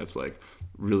that's something that's like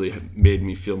really made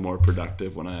me feel more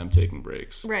productive when I am taking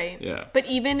breaks. Right. Yeah. But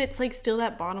even it's like still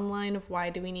that bottom line of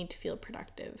why do we need to feel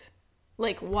productive?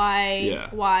 Like why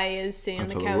is sitting on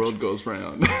the couch? That's how the world goes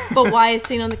round. But why is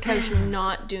sitting on the couch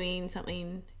not doing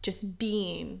something, just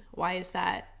being? Why is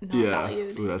that not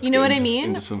valued? Ooh, you know what I mean?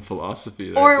 Into some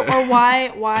philosophy. Or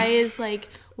why is like,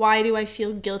 why do I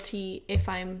feel guilty if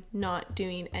I'm not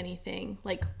doing anything?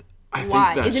 Like,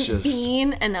 why? Isn't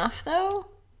being enough though?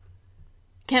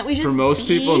 Can't we just for most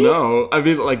people, no. I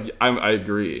mean, like, I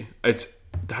agree. That's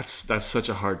such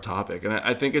a hard topic, and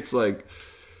I think it's like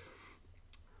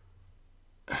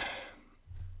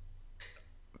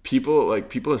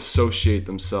people associate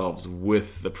themselves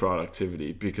with the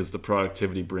productivity because the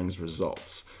productivity brings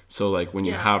results. So like when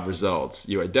you have results,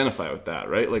 you identify with that,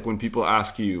 right? Like when people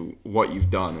ask you what you've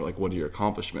done or like what are your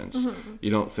accomplishments,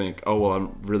 you don't think, oh well,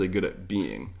 I'm really good at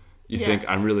being. You think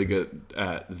I'm really good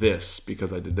at this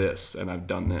because I did this and I've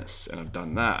done this and I've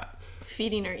done that.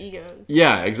 Feeding our egos.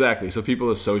 Yeah, exactly. So people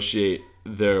associate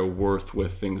their worth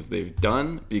with things they've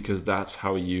done because that's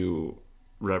how you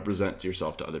represent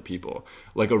yourself to other people.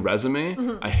 Like a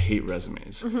resume, I hate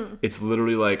resumes. It's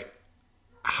literally like,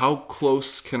 how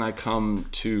close can I come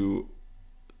to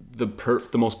the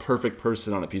most perfect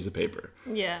person on a piece of paper?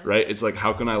 Yeah. Right? It's like,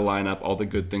 how can I line up all the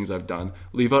good things I've done,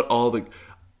 leave out all the...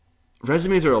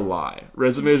 Resumes are a lie.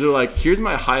 Resumes are like, here's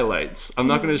my highlights. I'm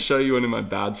not going to show you any of my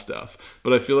bad stuff.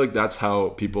 But I feel like that's how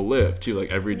people live too. Like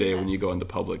every day when you go into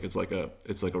public, it's like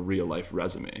a real life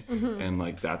resume. And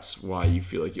like that's why you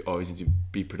feel like you always need to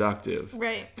be productive.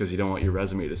 Right. Because you don't want your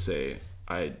resume to say,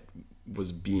 I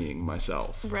was being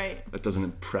myself. Right. That doesn't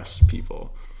impress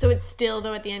people. So it's still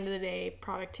though at the end of the day,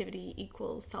 productivity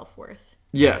equals self-worth.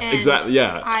 Yes, and exactly.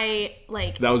 Yeah. I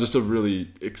like that was just a really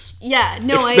expanded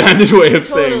way of totally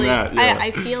saying that. Yeah.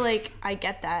 I feel like I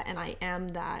get that and I am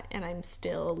that and I'm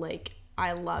still like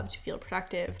I love to feel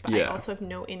productive, but I also have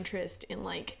no interest in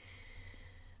like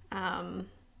I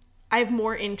have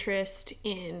more interest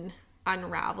in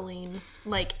unraveling,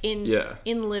 like in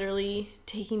literally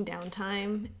taking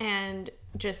downtime and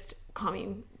just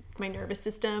calming my nervous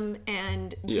system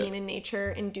and being in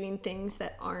nature and doing things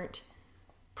that aren't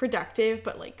productive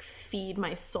but like feed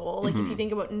my soul. Like if you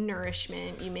think about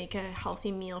nourishment, you make a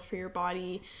healthy meal for your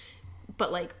body,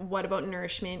 but like what about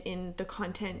nourishment in the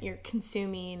content you're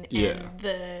consuming and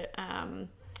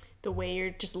the way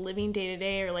you're just living day to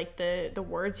day, or like the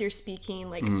words you're speaking,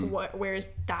 like where's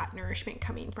that nourishment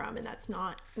coming from? And that's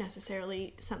not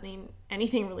necessarily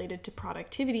anything related to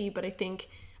productivity, but I think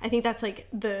that's like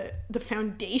the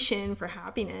foundation for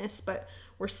happiness. But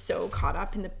we're so caught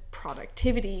up in the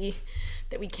productivity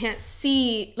that we can't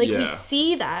see, like we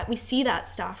see that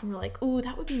stuff and we're like, ooh,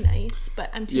 that would be nice,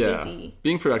 but I'm too busy.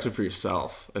 Being productive for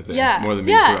yourself, I think, more than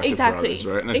being productive for others,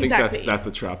 right? And I think that's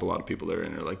the trap a lot of people are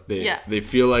in, or like they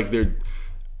feel like they're,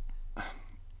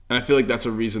 and I feel like that's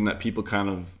a reason that people kind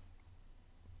of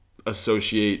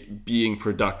associate being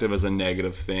productive as a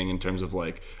negative thing in terms of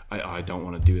like, I don't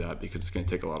want to do that because it's going to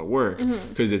take a lot of work,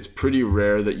 because it's pretty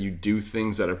rare that you do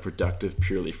things that are productive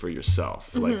purely for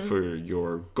yourself, like for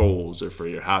your goals or for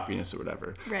your happiness or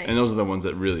whatever. Right. And those are the ones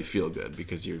that really feel good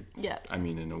because you're, I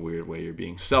mean, in a weird way, you're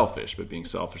being selfish, but being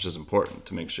selfish is important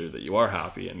to make sure that you are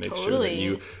happy and make sure that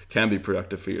you can be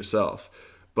productive for yourself.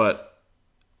 But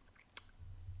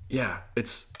yeah,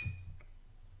 it's...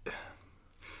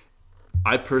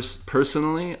 I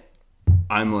personally,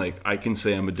 I'm like, I can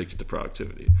say I'm addicted to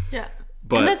productivity. Yeah.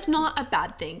 But, and that's not a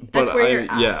bad thing. That's where you're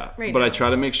at right now. I try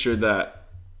to make sure that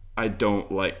I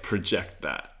don't like project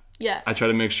that. Yeah. I try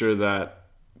to make sure that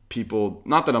people,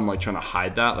 not that I'm like trying to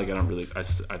hide that. Like I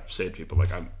say to people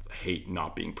like I hate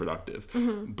not being productive.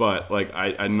 But like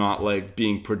I'm not like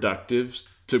being productive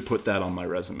to put that on my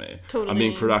resume. Totally. I'm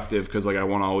being productive because like I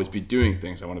want to always be doing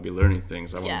things. I want to be learning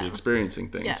things. I want to be experiencing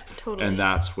things. Yeah, totally. And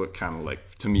that's what kind of like,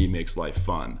 to me, makes life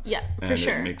fun. Yeah, for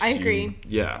sure. I agree.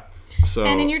 So,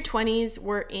 and in your 20s,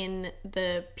 we're in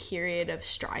the period of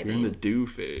striving. You're in the do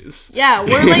phase. Yeah,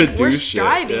 we're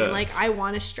striving. Yeah. Like I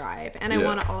want to strive, and I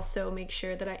want to also make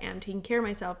sure that I am taking care of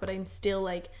myself, but I'm still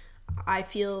like, I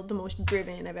feel the most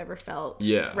driven I've ever felt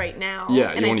right now.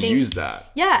 Yeah, and you want to use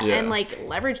that. Yeah, and like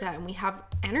leverage that. And we have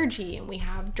energy and we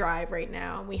have drive right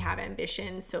now and we have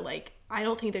ambition. So like I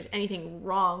don't think there's anything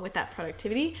wrong with that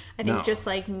productivity. I think No. just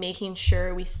like making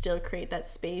sure we still create that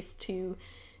space to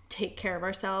take care of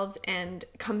ourselves and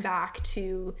come back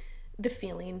to the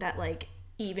feeling that like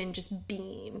even just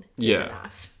being is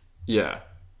enough. Yeah.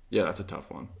 Yeah, that's a tough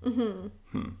one.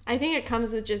 I think it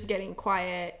comes with just getting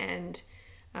quiet, and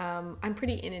I'm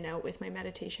pretty in and out with my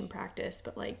meditation practice,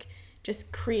 but like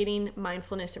just creating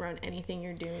mindfulness around anything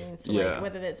you're doing. So like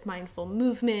whether that's mindful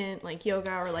movement, like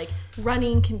yoga, or like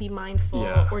running can be mindful,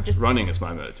 or just running is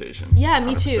my meditation. Yeah,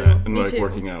 me 100%. Too. And me like too.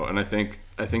 Working out. And I think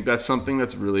that's something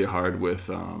that's really hard with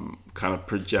kind of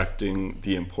projecting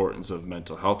the importance of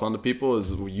mental health onto people,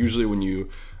 is usually when you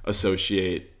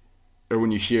associate, or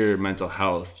when you hear mental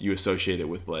health, you associate it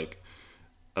with like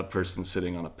a person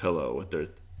sitting on a pillow with their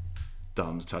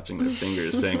thumbs touching their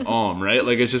fingers saying Om, right?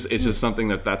 Like it's just something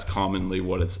that's commonly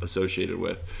what it's associated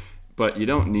with. But you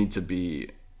don't need to be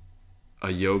a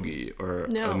yogi or a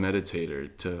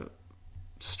meditator to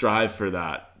strive for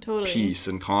that peace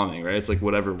and calming, right? It's like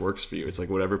whatever works for you. It's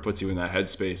like whatever puts you in that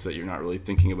headspace that you're not really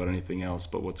thinking about anything else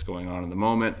but what's going on in the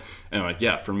moment. And like,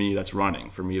 yeah, for me, that's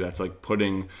running. For me, that's like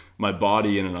putting my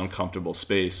body in an uncomfortable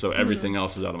space so everything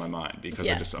else is out of my mind, because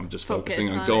I'm just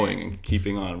focusing on going and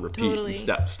keeping on repeat and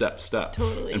step.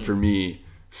 And for me,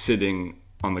 sitting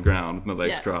on the ground with my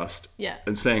legs crossed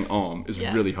and saying Om is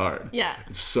really hard.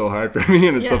 It's so hard for me,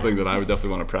 and it's something that I would definitely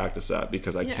want to practice at,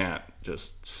 because I can't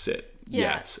just sit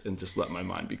yet and just let my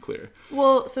mind be clear.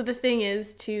 Well, so the thing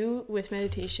is too with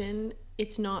meditation,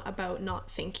 it's not about not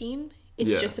thinking,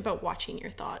 it's just about watching your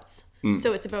thoughts.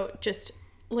 So it's about just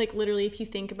like literally, if you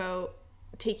think about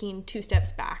taking 2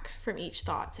 steps back from each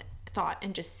thought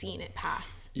and just seeing it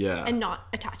pass and not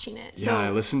attaching it.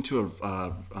 I listened to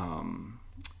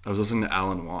I was listening to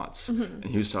Alan Watts, and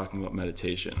he was talking about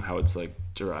meditation, how it's like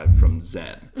derived from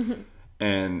Zen.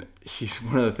 And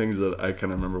one of the things that I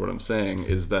kind of remember what I'm saying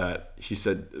is that he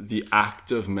said the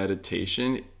act of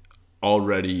meditation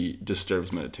already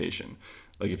disturbs meditation.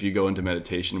 Like if you go into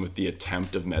meditation with the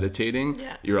attempt of meditating,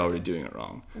 you're already doing it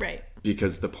wrong. Right.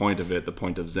 Because the point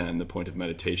of Zen, the point of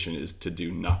meditation is to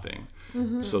do nothing.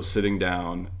 So sitting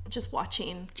down, just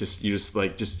watching,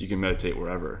 you can meditate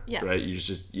wherever, right?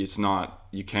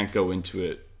 You can't go into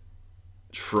it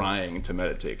trying to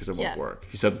meditate, because it won't work.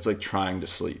 He said it's like trying to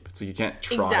sleep. It's like you can't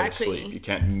try to sleep. You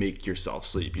can't make yourself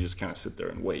sleep. You just kind of sit there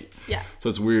and wait. So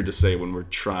it's weird to say when we're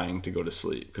trying to go to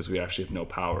sleep, because we actually have no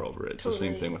power over it. It's the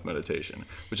same thing with meditation,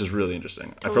 which is really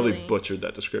interesting. I probably butchered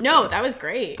that description. No, that was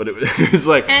great. But it was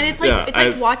like, and it's like it's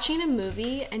like watching a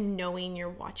movie and knowing you're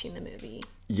watching the movie.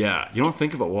 Yeah, you don't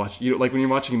think about watching. You like when you're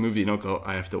watching a movie, you don't go,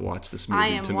 "I have to watch this movie to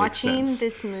make sense." I am watching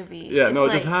this movie. Yeah, it's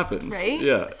it just happens, right?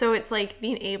 Yeah. So it's like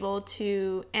being able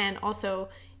to, and also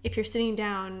if you're sitting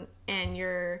down and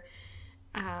you're,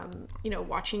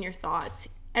 watching your thoughts,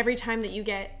 every time that you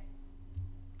get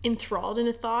enthralled in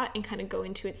a thought and kind of go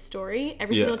into its story,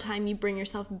 every single time you bring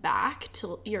yourself back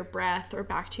to your breath or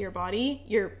back to your body,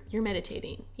 you're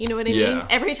meditating. You know what I mean?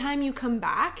 Every time you come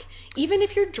back, even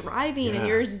if you're driving and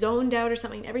you're zoned out or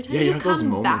something, every time you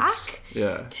come back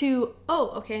to, oh,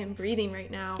 okay, I'm breathing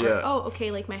right now, or oh, okay,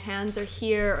 like my hands are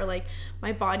here, or like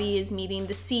my body is meeting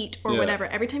the seat, or whatever.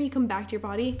 Every time you come back to your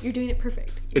body, you're doing it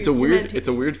perfect. It's a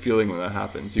weird feeling when that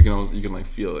happens. You can like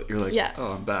feel it. You're like,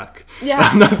 oh, I'm back. Yeah,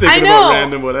 I'm not thinking about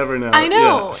random whatever now. I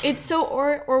know. It's so,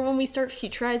 or when we start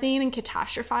futurizing and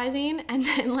catastrophizing, and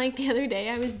then like the other day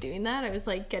I was doing that, I was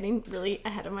like getting really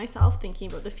ahead of myself,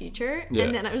 thinking about the future,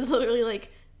 and then I was literally like,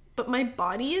 but my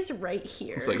body is right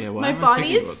here. It's like, my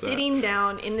body is sitting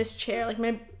down in this chair, like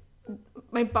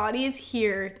my body is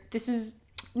here. This is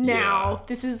now.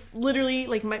 This is literally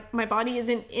like my body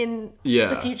isn't in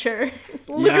the future. It's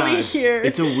literally here.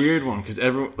 It's a weird one, because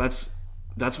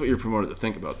that's what you're promoted to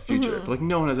think about, the future. But like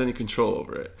no one has any control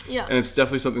over it. Yeah. And it's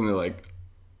definitely something that like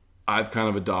I've kind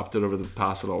of adopted over the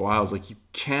past little while. Is like you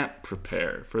can't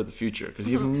prepare for the future, because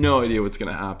you have no idea what's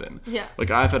going to happen. Yeah.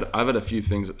 Like I've had a few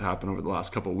things that happened over the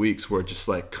last couple of weeks where it just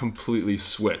like completely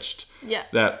switched. Yeah.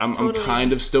 That I'm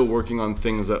kind of still working on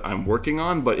things that I'm working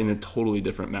on, but in a totally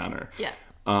different manner. Yeah.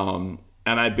 And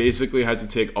I basically had to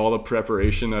take all the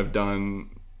preparation I've done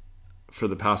for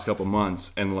the past couple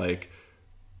months and like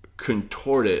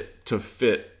contort it to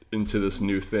fit into this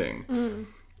new thing.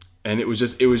 And it was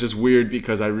just weird,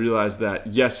 because I realized that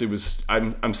yes,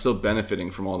 I'm still benefiting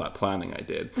from all that planning I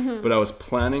did, but I was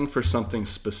planning for something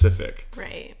specific,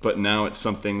 right? But now it's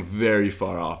something very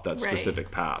far off that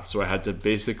specific path. So I had to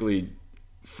basically,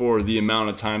 for the amount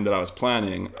of time that I was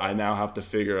planning, I now have to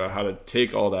figure out how to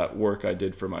take all that work I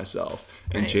did for myself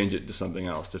and change it to something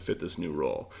else to fit this new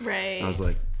role. Right. And I was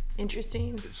like,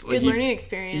 interesting. Good learning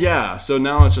experience. Yeah. So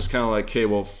now it's just kind of like, okay,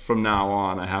 well, from now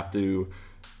on, I have to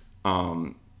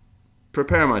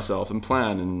prepare myself and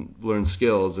plan and learn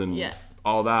skills and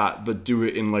all that, but do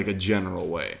it in like a general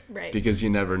way. Right. Because you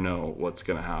never know what's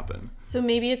going to happen. So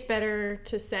maybe it's better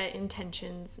to set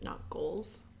intentions, not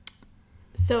goals.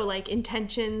 So like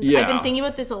intentions, I've been thinking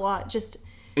about this a lot, just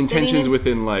intentions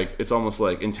within like, it's almost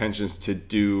like intentions to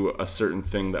do a certain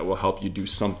thing that will help you do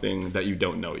something that you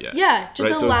don't know yet. Yeah,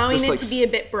 just right? allowing so it to be a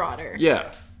bit broader.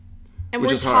 Yeah. And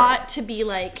we're taught to be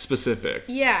like specific.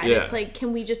 Yeah, and it's like,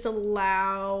 can we just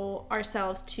allow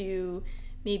ourselves to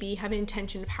maybe have an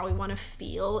intention of how we want to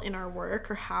feel in our work,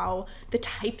 or how the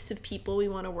types of people we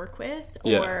want to work with,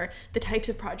 or the types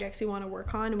of projects we want to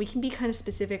work on. And we can be kind of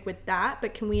specific with that,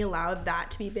 but can we allow that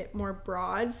to be a bit more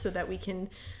broad so that we can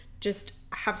just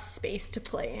have space to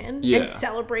play in and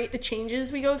celebrate the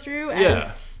changes we go through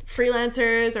as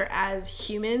freelancers or as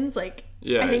humans? Like,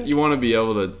 I think you want to be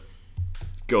able to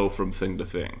go from thing to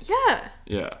thing.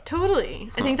 Yeah.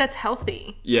 Totally. I think that's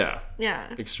healthy. Yeah.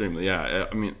 Yeah. Extremely. Yeah.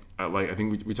 I mean, I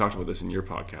think we talked about this in your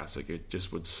podcast. Like, it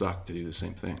just would suck to do the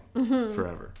same thing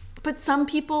forever. But some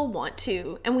people want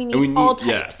to, and we need all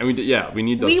types. Yeah, and we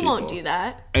need those people. We won't do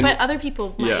that, but other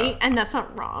people might, and that's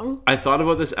not wrong. I thought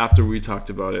about this after we talked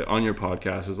about it on your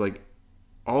podcast. Is like,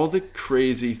 all the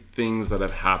crazy things that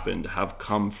have happened have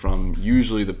come from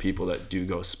usually the people that do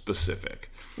go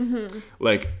specific. Mm-hmm.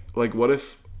 Like what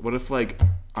if like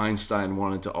Einstein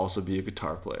wanted to also be a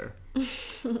guitar player?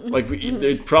 Like,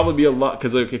 there'd probably be a lot,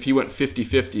 because like if he went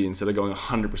 50-50 instead of going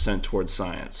 100% towards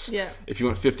science, if he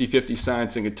went 50-50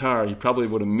 science and guitar, he probably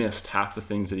would have missed half the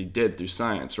things that he did through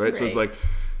science, right? So it's like,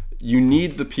 you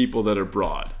need the people that are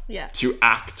broad to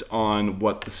act on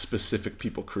what the specific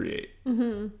people create,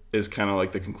 is kind of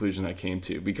like the conclusion I came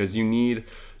to, because you need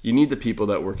the people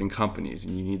that work in companies,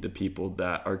 and you need the people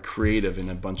that are creative in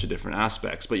a bunch of different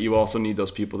aspects, but you also need those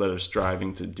people that are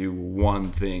striving to do one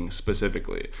thing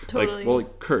specifically. Totally.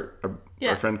 Like Kurt,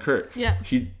 our friend Kurt,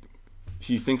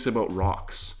 he thinks about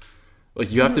rocks.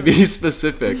 Like, you have to be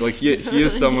specific. Like, he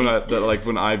is someone that like,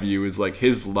 when I view, is like,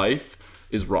 his life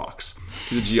is rocks.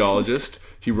 He's a geologist.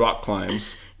 He rock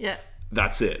climbs.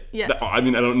 That's it. I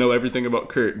mean, I don't know everything about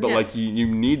Kurt, but like, you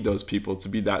need those people to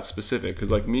be that specific. Because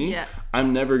like me,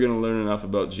 I'm never going to learn enough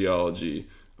about geology.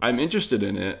 I'm interested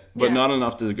in it, but not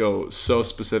enough to go so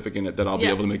specific in it that I'll be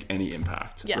able to make any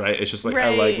impact. Right? It's just like,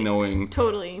 I like knowing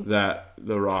that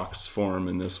the rocks form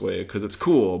in this way because it's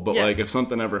cool. But like, if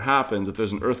something ever happens, if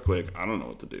there's an earthquake, I don't know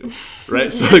what to do.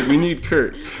 Right? So like, we need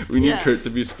Kurt. We need Kurt to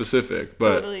be specific.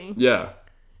 But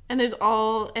and there's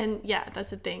that's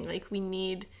the thing. Like,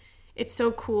 it's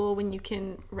so cool when you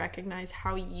can recognize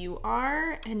how you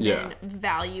are and then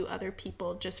value other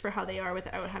people just for how they are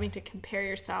without having to compare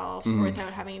yourself or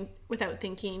without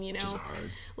thinking, you know,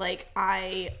 like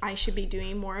I should be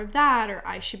doing more of that, or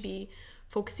I should be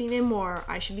focusing in more,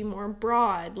 I should be more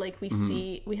broad. Like,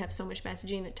 we have so much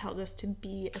messaging that tells us to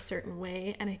be a certain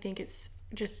way, and I think it's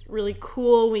just really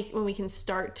cool when we can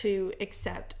start to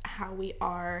accept how we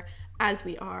are as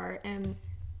we are. And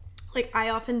like, I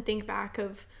often think back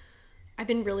of, I've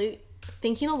been really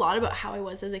thinking a lot about how I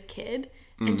was as a kid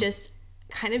and just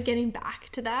kind of getting back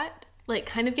to that, like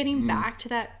kind of getting back to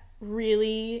that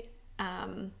really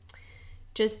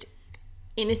just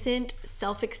innocent,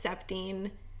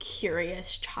 self-accepting,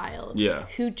 curious child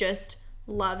who just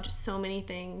loved so many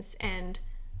things. And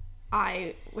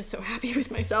I was so happy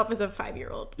with myself as a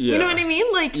 5-year-old. You know what I mean?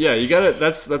 Like, you gotta,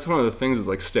 that's one of the things, is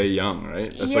like, stay young,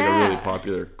 right? That's like a really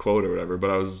popular quote or whatever. But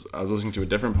I was listening to a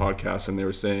different podcast, and they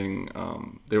were saying,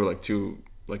 they were like two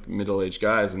like middle-aged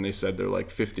guys, and they said they're like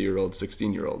 50-year-old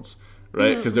 16-year-olds,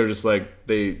 right? Because they're just like,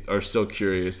 they are still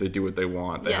curious, they do what they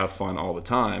want, they have fun all the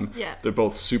time. They're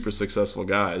both super successful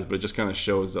guys, but it just kind of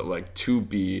shows that like, to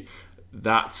be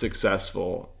that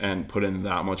successful and put in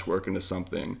that much work into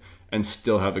something and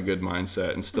still have a good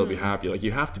mindset and still be happy, like,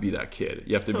 you have to be that kid.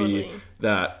 You have to be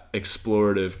that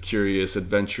explorative, curious,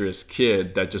 adventurous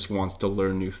kid that just wants to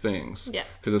learn new things.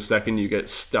 Because the second you get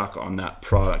stuck on that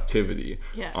productivity,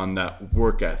 on that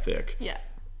work ethic,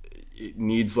 it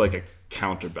needs like a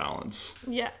counterbalance.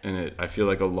 And I feel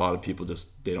like a lot of people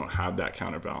they don't have that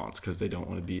counterbalance because they don't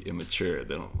want to be immature.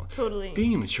 They don't.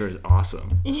 Being immature is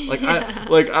awesome. Like,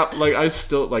 I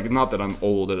still, like, not that I'm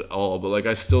old at all, but like,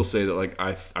 I still say that like,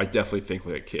 I definitely think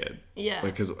like a kid. Like,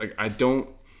 because like, I don't,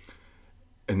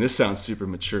 and this sounds super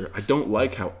mature, I don't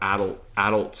like how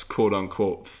adults quote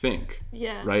unquote think.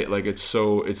 Right? Like, it's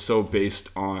so based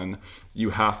on,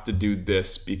 you have to do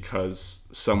this because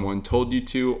someone told you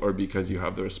to, or because you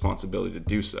have the responsibility to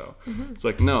do so. It's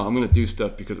like, no, I'm going to do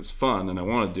stuff because it's fun and I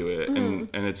want to do it. And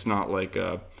it's not like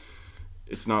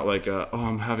it's not like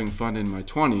I'm having fun in my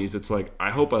 20s. It's like, I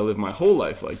hope I live my whole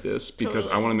life like this, because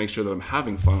I want to make sure that I'm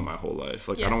having fun in my whole life.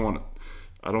 Like, I don't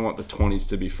want the 20s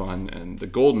to be fun and the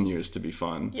golden years to be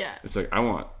fun. Yeah. It's like, I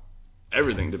want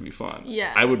everything to be fun.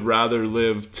 Yeah. I would rather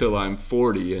live till I'm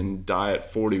 40 and die at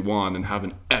 41 and have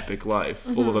an epic life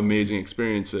full of amazing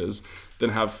experiences than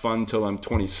have fun till I'm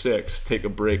 26, take a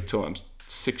break till I'm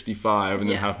 65, and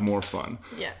then have more fun.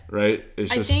 Yeah. Right?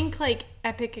 It's just, I think like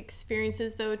epic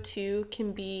experiences though too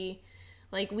can be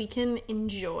like, we can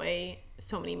enjoy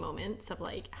so many moments of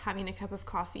like having a cup of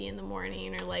coffee in the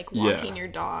morning, or like walking your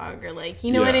dog, or like,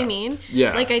 you know what I mean?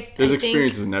 Yeah. Like there's I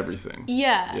experiences think, in everything.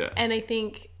 Yeah. And I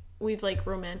think we've like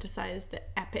romanticized the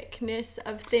epicness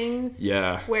of things.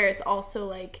 Yeah. Where it's also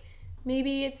like,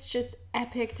 maybe it's just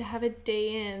epic to have a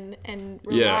day in and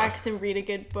relax and read a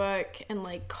good book and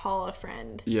like call a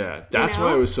friend. Yeah, that's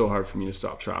why it was so hard for me to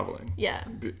stop traveling. Yeah.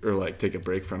 Or like take a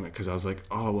break from it, because I was like,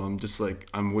 oh, well, I'm just like,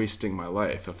 I'm wasting my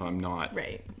life if I'm not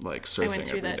like surfing every day. I went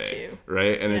through that too.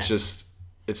 Right? And it's just,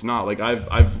 it's not like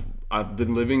I've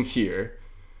been living here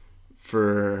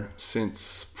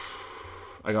since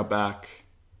I got back.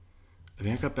 I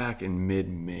think I got back in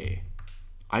mid-May.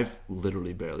 I've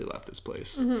literally barely left this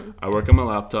place. I work on my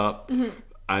laptop.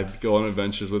 I go on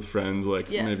adventures with friends like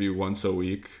maybe once a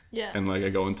week. Yeah. And like I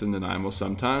go into Nanaimo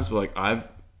sometimes, but like I've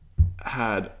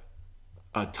had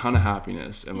a ton of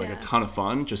happiness and like a ton of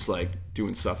fun just like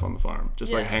doing stuff on the farm,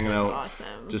 just like hanging out,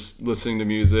 just listening to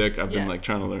music. I've been like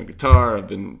trying to learn guitar. I've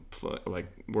been like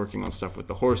working on stuff with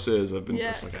the horses. I've been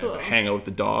just like hang out with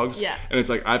the dogs. Yeah. And it's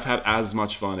like I've had as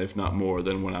much fun, if not more,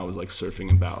 than when I was like surfing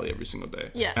in Bali every single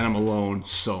day. Yeah. And I'm alone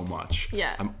so much.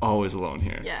 Yeah. I'm always alone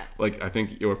here. Yeah. Like I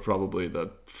think you're probably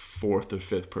the 4th or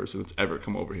 5th person that's ever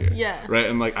come over here. Yeah. Right.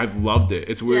 And like I've loved it.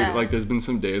 It's weird. Like there's been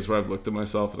some days where I've looked at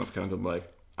myself and I've kind of been like,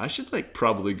 I should like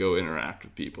probably go interact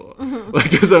with people,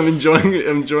 like, because I'm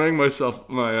enjoying myself,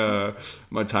 my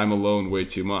time alone way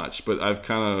too much. But I've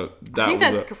kind of I think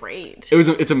that's great.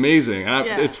 It's amazing. And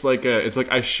it's like I don't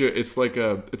want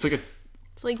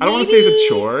to say it's a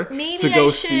chore to go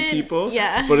see people.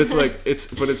 Yeah. But it's like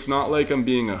it's not like I'm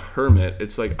being a hermit.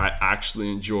 It's like I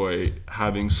actually enjoy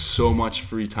having so much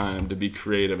free time to be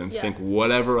creative and think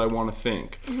whatever I want to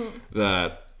think.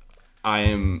 That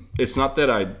it's not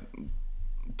that I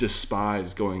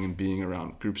despise going and being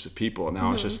around groups of people.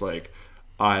 Now it's just like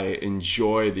I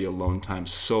enjoy the alone time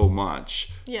so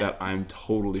much that I'm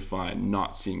totally fine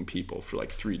not seeing people for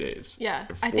like 3 days. Yeah,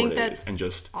 I think that's and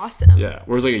just awesome. Yeah,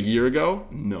 whereas like a year ago,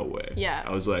 no way. Yeah,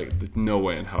 I was like, no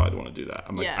way in hell I'd want to do that.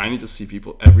 I'm like, I need to see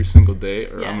people every single day,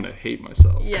 or I'm gonna hate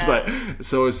myself. Yeah.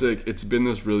 So it's like it's been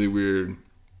this really weird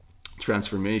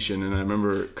transformation. And I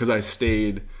remember because I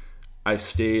stayed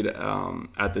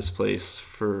at this place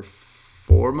for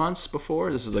 4 months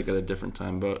before. This is like at a different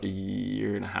time, about a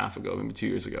year and a half ago, maybe 2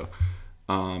 years ago.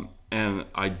 And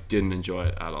I didn't enjoy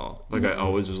it at all. Like I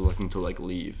always was looking to like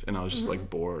leave, and I was just like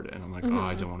bored, and I'm like, oh,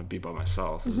 I don't want to be by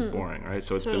myself. This is boring, right?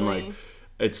 So it's been like,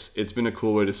 it's been a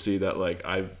cool way to see that like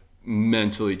I've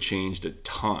mentally changed a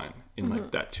ton in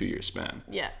like that 2-year span.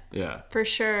 Yeah. Yeah. For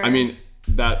sure. I mean,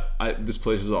 this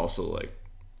place is also like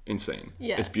insane.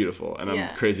 Yeah. It's beautiful, and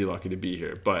I'm crazy lucky to be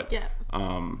here. But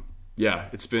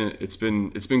it's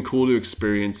been cool to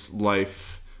experience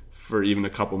life for even a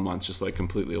couple months, just like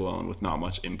completely alone with not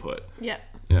much input. Yeah.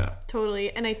 Yeah.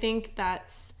 Totally. And I think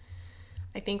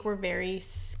we're very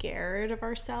scared of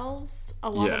ourselves, a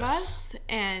lot of us.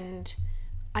 And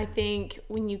I think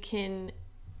when you can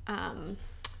when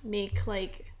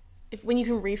you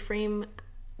can reframe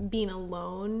being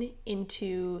alone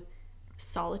into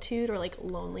solitude, or like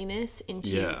loneliness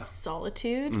into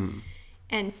solitude,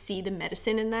 and see the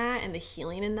medicine in that and the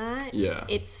healing in that. Yeah.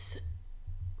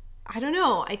 I don't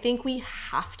know. I think we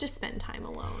have to spend time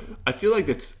alone. I feel like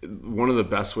it's one of the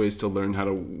best ways to learn how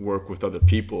to work with other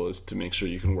people is to make sure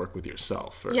you can work with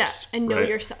yourself first. Yeah, and know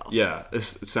yourself. Yeah, it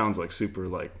sounds like super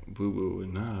like woo-woo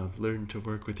and I've learned to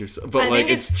work with yourself. But like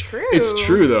it's true. It's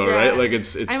true though, right? Like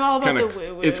it's I'm all about the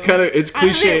woo-woo. It's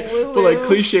cliche, but like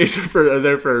cliches are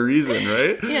there for a reason,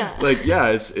 right? Yeah. Like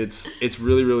it's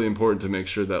really, really important to make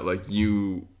sure that like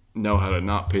you know how to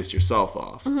not piss yourself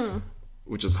off,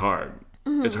 which is hard.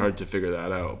 It's hard to figure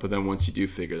that out, but then once you do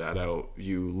figure that out,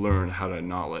 you learn how to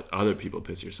not let other people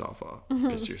piss you off.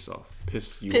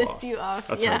 Piss you off.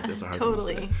 That's hard. That's a hard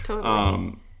totally.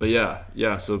 But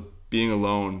yeah. So being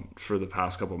alone for the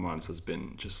past couple months has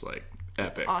been just like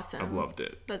epic. That's awesome. I've loved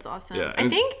it. That's awesome. Yeah, I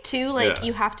think too, like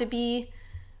you have to be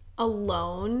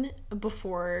alone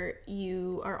before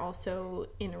you are also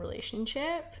in a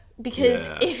relationship. Because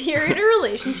if you're in a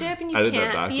relationship and you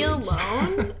can't be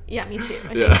alone, me too.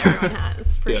 I think everyone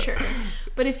has, for sure.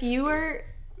 But if you are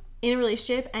in a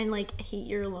relationship and like hate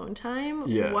your alone time,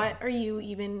 Yeah. what are you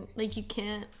even like? You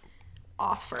can't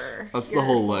offer. That's the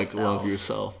whole like self. love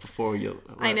yourself before you.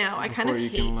 I know. I kind of before you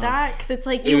can hate love. that because it's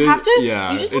like you have to.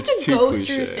 Yeah, you just have it's to too go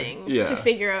cliche. through things Yeah. to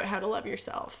figure out how to love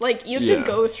yourself. Like you have Yeah. to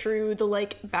go through the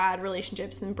like bad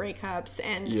relationships and breakups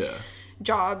and Yeah.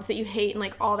 jobs that you hate and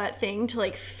like all that thing to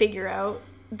like figure out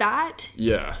that.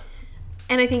 Yeah.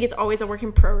 And I think it's always a work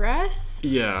in progress.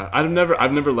 Yeah, I've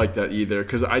never liked that either,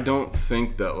 because I don't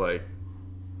think that like,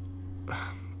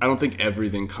 I don't think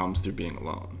everything comes through being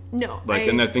alone. No, Like,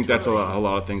 and I think that's a totally-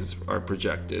 lot of things are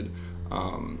projected,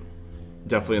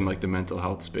 definitely in like the mental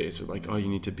health space, or like, oh, you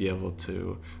need to be able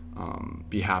to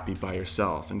be happy by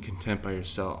yourself and content by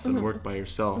yourself and work by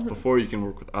yourself before you can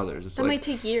work with others. It's That like, might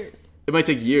take years. it might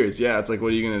take years. Yeah, it's like, what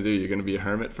are you gonna do? You're gonna be a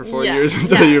hermit for 4 Yeah, years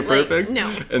until yeah, you're like, perfect,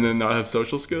 no. and then not have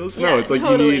social skills. Yeah, No, it's like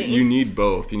totally. you need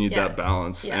both. You need Yeah. that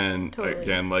balance, Yeah, and totally.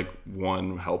 again, like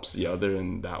one helps the other,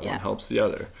 and that Yeah. one helps the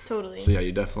other. Totally. So yeah,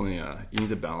 you definitely you need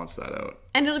to balance that out.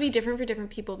 And it'll be different for different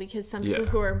people because some people Yeah.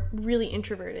 who are really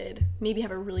introverted maybe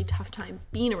have a really tough time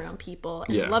being around people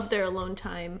and Yeah. love their alone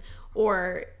time,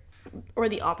 or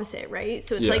the opposite, right?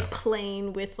 So it's Yeah. like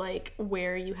playing with like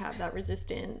where you have that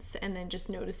resistance and then just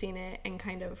noticing it and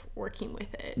kind of working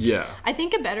with it. Yeah. I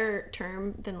think a better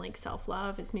term than like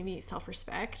self-love is maybe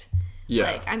self-respect. Yeah.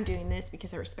 Like, I'm doing this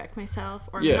because I respect myself,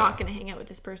 or Yeah. I'm not going to hang out with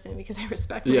this person because I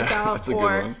respect Yeah, myself, that's a good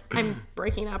or one. I'm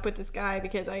breaking up with this guy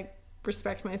because I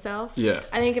respect myself. Yeah.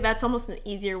 I think that's almost an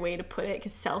easier way to put it,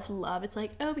 because self-love, it's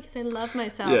like, oh, because I love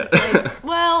myself. Yeah. It's like,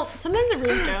 well, sometimes I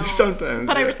really don't. Sometimes,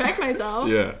 But I yeah. respect myself.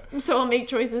 Yeah. So I'll make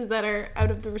choices that are out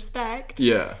of the respect,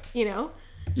 Yeah. you know?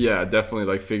 Yeah, definitely.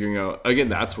 Like figuring out, again,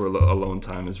 that's where alone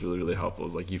time is really, really helpful.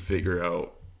 Is like you figure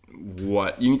out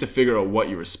what you need to figure out what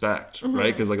you respect, Mm-hmm.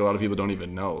 right? Because like a lot of people don't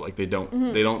even know. Like they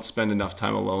don't spend enough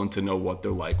time alone to know what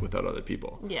they're like without other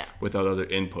people. Yeah. Without other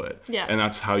input. Yeah. And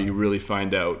that's how you really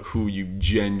find out who you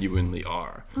genuinely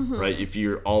are, Mm-hmm. right? If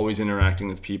you're always interacting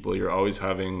with people, you're always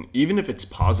having, even if it's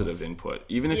positive input,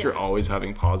 even if Yeah. you're always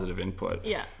having positive input,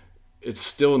 Yeah. it's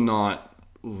still not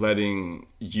letting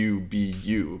you be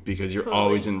you, because you're Totally.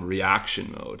 always in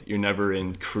reaction mode. You're never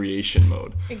in creation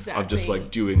mode of just Exactly. like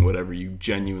doing whatever you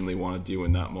genuinely want to do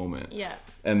in that moment. Yeah.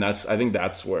 And I think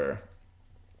that's where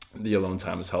the alone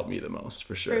time has helped me the most,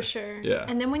 for sure. For sure. Yeah.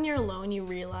 And then when you're alone,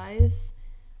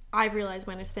 I've realized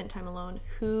when I spent time alone,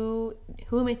 who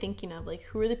am I thinking of? Like,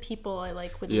 who are the people I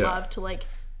like would Yeah. love to like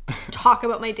talk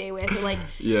about my day with, or like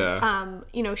Yeah.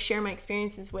 share my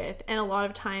experiences with. And a lot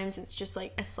of times it's just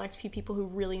like a select few people who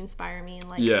really inspire me and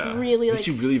like Yeah. really Makes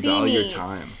like you really see value your me.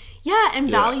 time. Yeah, and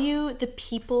Yeah. value the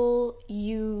people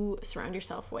you surround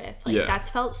yourself with. Like Yeah. that's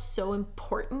felt so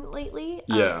important lately.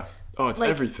 of Yeah. Oh, it's like,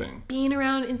 everything. being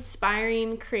around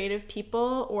inspiring creative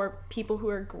people, or people who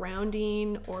are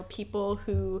grounding, or people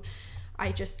who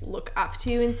I just look up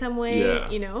to in some way, Yeah.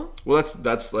 you know? Well,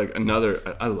 that's like another.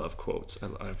 I love quotes. I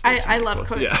love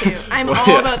quotes Yeah. too. I'm Well,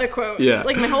 all yeah. about the quotes. Yeah.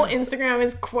 Like my whole Instagram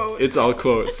is quotes. It's all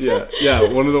quotes. Yeah. Yeah.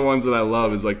 One of the ones that I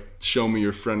love is like, show me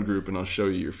your friend group and I'll show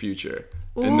you your future.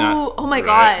 Ooh, And that, oh my right,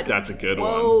 God. That's a good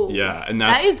Whoa. one. Yeah. And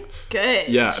that's, that is good.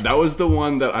 yeah, that was the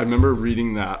one that I remember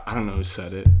reading that. I don't know who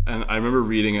said it. And I remember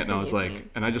reading it and I was amazing. like,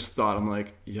 and I just thought, I'm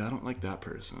like, yeah, I don't like that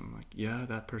person. I'm like, yeah,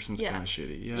 that person's Yeah. kind of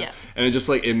shitty. Yeah. Yeah. And it just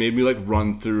like, it made me like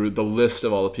run through the list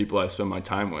of all the people I spend my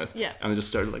time with. Yeah. And I just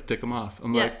started like tick them off.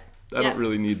 I'm Yeah. like, I Yeah. don't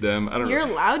really need them. I don't You're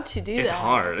know. allowed to do It's that.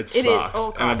 hard. It It sucks. is.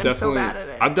 Oh And God, I'm so bad at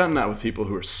it. I've done that with people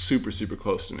who are super, super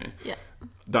close to me. Yeah.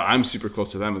 That I'm super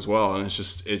close to them as well, and it's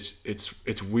just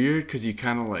it's weird, because you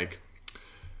kind of like,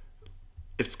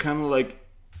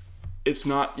 it's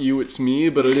not you, it's me,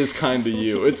 but it is kind of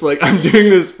you. It's like, I'm doing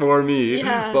this for me,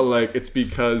 Yeah. but like it's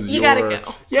because You you're gotta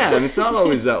go. Yeah, and it's not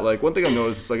always that, like, one thing I've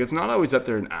noticed is like, it's not always that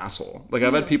they're an asshole. Like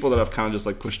I've had people that I've kind of just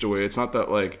like pushed away. It's not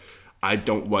that like I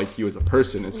don't like you as a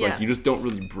person. It's Yeah. like, you just don't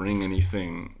really bring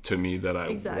anything to me that I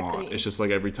Exactly. want. It's just like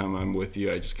every time I'm with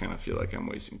you, I just kind of feel like I'm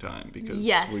wasting time, because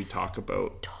Yes. we talk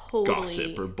about Totally.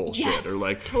 gossip or bullshit, Yes, or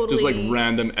like totally. just like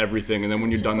random everything. And then when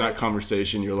It's you're done just that like-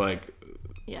 conversation, you're like,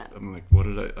 Yeah. I'm like, what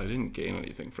did I didn't gain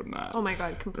anything from that. Oh my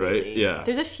God, completely. Yeah.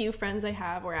 There's a few friends I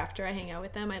have where after I hang out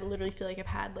with them, I literally feel like I've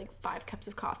had like 5 cups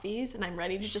of coffees and I'm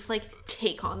ready to just like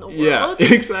take on the world.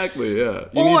 Yeah, exactly. Yeah.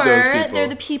 You Or need those people. they're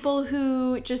the people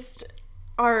who just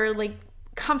are like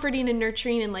comforting and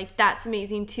nurturing, and like that's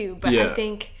amazing too. But Yeah. I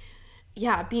think,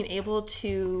 yeah, being able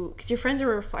to, because your friends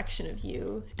are a reflection of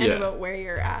you and Yeah. about where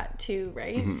you're at too,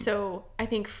 right? So I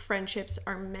think friendships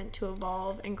are meant to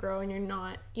evolve and grow, and you're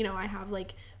not, I have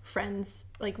like friends,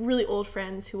 like really old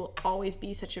friends who will always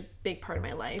be such a big part of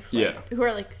my life, like, Yeah. who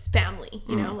are like family,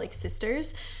 you know, like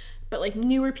sisters. But like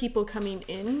newer people coming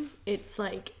in, it's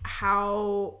like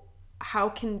how how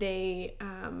can they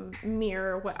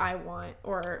mirror what I want,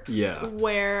 or Yeah.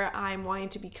 where I'm wanting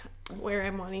to become, where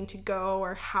I'm wanting to go,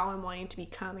 or how I'm wanting to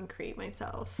become and create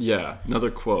myself. Yeah.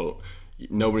 Another quote.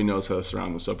 Nobody knows how to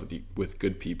surround themselves with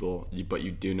good people, but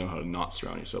you do know how to not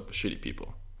surround yourself with shitty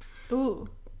people. Ooh.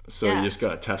 So Yeah. you just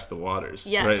gotta test the waters,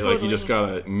 Yeah, right? Like you totally. just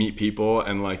gotta meet people,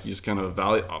 and like you just kind of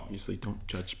evaluate. Obviously, don't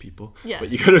judge people, Yeah. but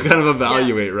you gotta kind of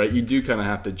evaluate, right? You do kind of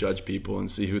have to judge people and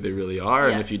see who they really are,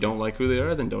 and Yeah. if you don't like who they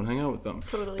are, then don't hang out with them.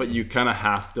 Totally. But you kind of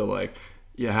have to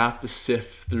you have to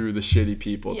sift through the shitty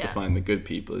people to Yeah. find the good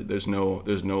people. There's no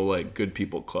like good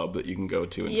people club that you can go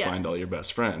to and Yeah. find all your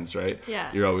best friends, right? Yeah.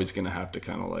 You're always gonna have to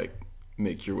kind of like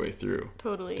make your way through.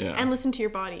 Totally. Yeah. And listen to your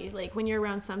body. Like when you're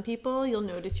around some people, you'll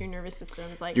notice your nervous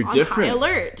system's like You're on different. high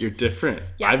alert. You're different.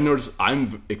 Yeah. I've noticed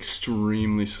I'm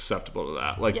extremely susceptible to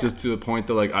that. Like Yeah. just to the point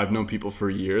that like I've known people for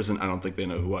years and I don't think they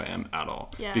know who I am at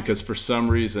all. Yeah. Because for some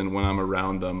reason when I'm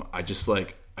around them, I just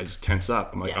tense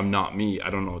up. I'm like, Yeah. I'm not me. I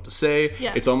don't know what to say.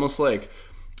 Yeah. It's almost like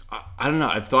I don't know.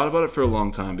 I've thought about it for a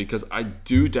long time because I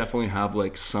do definitely have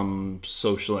like some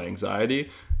social anxiety.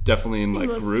 Definitely in like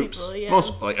Most groups. people, yeah.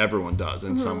 Most like everyone does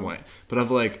in some way. But I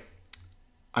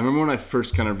remember when I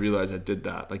first kind of realized I did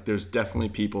that. Like, there's definitely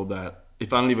people that,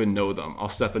 if I don't even know them, I'll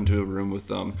step into a room with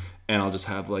them and I'll just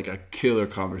have like a killer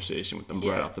conversation with them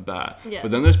right Yeah. off the bat. Yeah.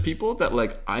 But then there's people that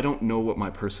like, I don't know what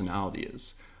my personality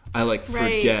is. I like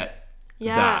Right. forget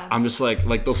Yeah. that. I'm just like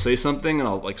they'll say something and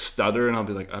I'll like stutter and I'll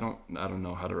be like, I don't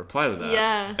know how to reply to that.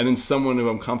 Yeah. And then someone who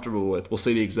I'm comfortable with will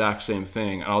say the exact same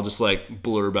thing and I'll just like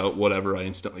blurb out whatever I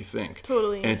instantly think.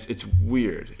 Totally. And it's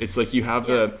weird. It's like you have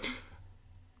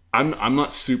I'm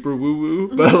not super woo woo,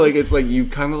 but like it's like you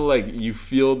kind of like you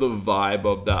feel the vibe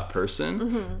of that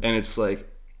person, and it's like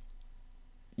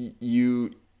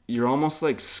you're almost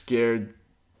like scared.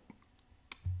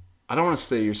 I don't want to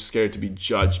say you're scared to be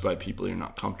judged by people you're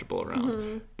not comfortable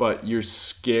around, but you're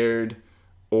scared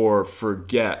or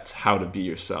forget how to be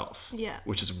yourself. Yeah.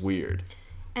 Which is weird.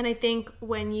 And I think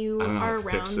when you I don't know are how to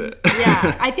around, fix it.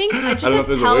 yeah, I think just I don't know a if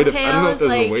there's a way to. I don't know telltale if is there's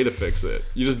like, a way to fix it.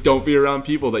 You just don't be around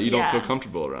people that you don't Yeah. feel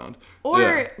comfortable around. or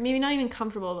Yeah. maybe not even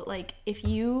comfortable, but like if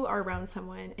you are around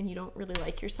someone and you don't really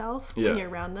like yourself Yeah. when you're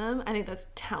around them, I think that's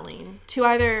telling to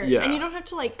either. Yeah. And you don't have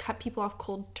to like cut people off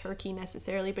cold turkey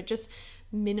necessarily, but just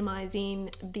minimizing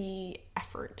the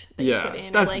effort that Yeah, you put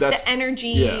in, that- or like that's- the energy,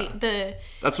 yeah. the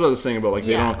That's what I was saying about like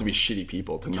they Yeah. don't have to be shitty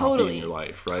people to not be Totally. in your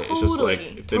life, right? It's just like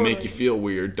Totally. if they make you Totally. feel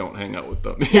weird, don't hang out with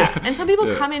them. yeah. And some people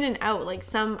Yeah. come in and out. Like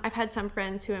I've had some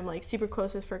friends who I'm like super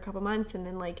close with for a couple months, and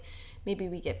then like maybe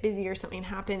we get busy or something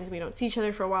happens, we don't see each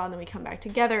other for a while, and then we come back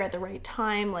together at the right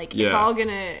time. Like it's Yeah. all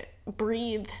gonna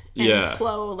breathe and Yeah.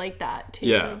 flow like that too.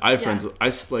 Yeah, I have friends.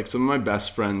 Like some of my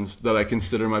best friends that I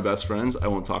consider my best friends. I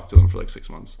won't talk to them for like 6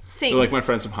 months. Same. They're like my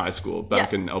friends from high school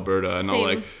back Yeah. in Alberta, and I'll Same.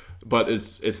 like. But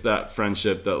it's that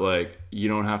friendship that like you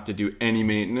don't have to do any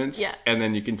maintenance, Yeah. and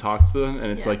then you can talk to them,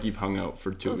 and it's Yeah. like you've hung out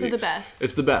for 2 Those weeks. are the best.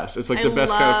 It's the best. It's like I the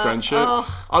best kind of love- friendship.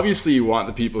 oh. Obviously, you want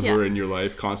the people Yeah. who are in your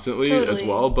life constantly as Totally.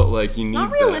 well, but like you It's need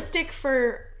not that. realistic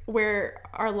for where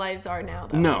our lives are now,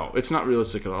 though. No, it's not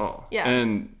realistic at all. Yeah.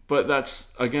 But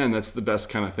that's the best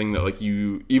kind of thing that like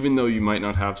you, even though you might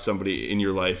not have somebody in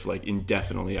your life like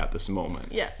indefinitely at this moment,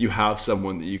 Yeah. you have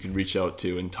someone that you can reach out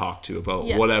to and talk to about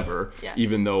Yeah. whatever, Yeah.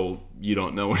 even though you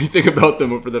don't know anything about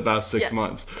them over the past 6 Yeah,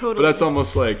 months. totally. But that's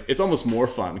almost like, it's almost more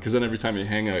fun because then every time you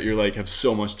hang out, you're like have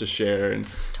so much to share and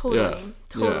Totally. yeah,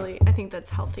 Totally. I think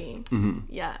that's healthy.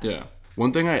 Yeah. Yeah.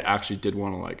 One thing I actually did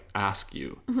want to like ask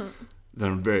you that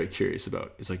I'm very curious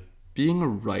about is like being a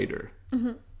writer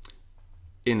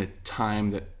in a time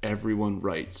that everyone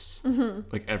writes,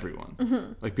 like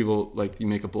everyone, like people, like you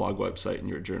make a blog website and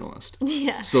you're a journalist.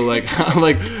 Yeah. So like,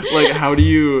 like how do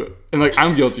you, and like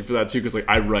I'm guilty for that too because like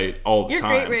I write all the You're a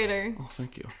time. great writer. Oh,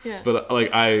 thank you. Yeah. But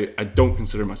like I don't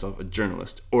consider myself a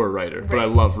journalist or a writer, but I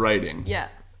Right. love writing. Yeah.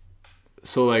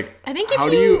 So like, I think if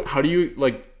how do you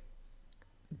like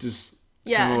just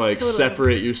Yeah, kind of like totally.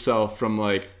 separate yourself from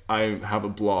like I have a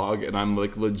blog and I'm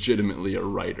like legitimately a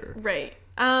writer. Right.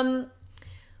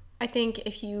 I think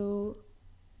if you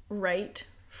write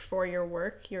for your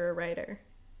work, you're a writer.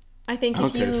 I think if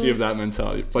Okay, you... so you have that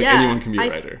mentality. Like Yeah, anyone can be a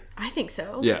writer. I think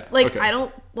so. Yeah, Like, okay. I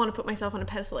don't want to put myself on a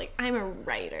pedestal like, I'm a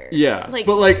writer. Yeah, Like,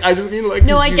 but like I just mean like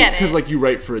No, I get it. because like you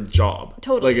write for a job.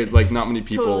 Totally. Like not many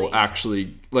people Totally.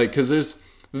 actually like because there's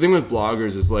the thing with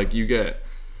bloggers is like you get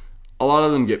a lot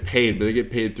of them get paid, but they get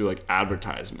paid through like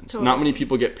advertisements. Totally. Not many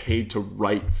people get paid to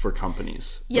write for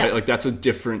companies. Yeah. Right? Like that's a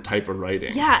different type of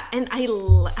writing. yeah, and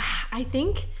I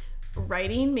think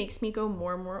writing makes me go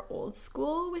more and more old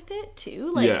school with it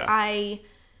too. Like Yeah.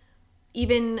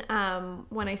 even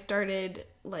when I started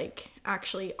like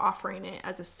actually offering it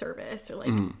as a service or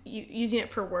like using it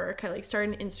for work, I like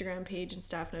started an Instagram page and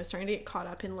stuff, and I was starting to get caught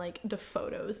up in like the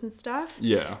photos and stuff.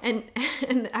 Yeah. And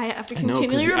I have to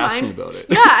continually you asked me about it.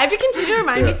 Yeah, I have to continually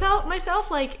remind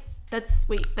myself like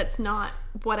that's not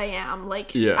what I am.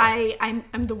 Like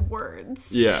I'm the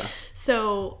words. Yeah.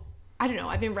 So I don't know.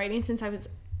 I've been writing since I was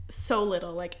so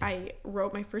little. Like I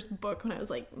wrote my first book when I was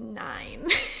like 9.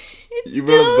 You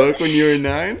wrote a book when you were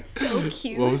 9? So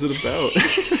cute. What was it about?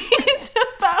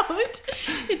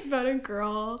 It's about a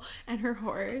girl and her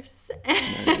horse.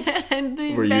 Nice. And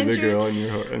the Were you the girl and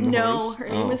your and the horse? No, her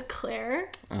name was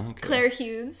Claire. Oh, okay. Claire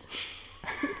Hughes.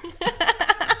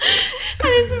 And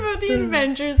it's about the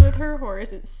adventures with her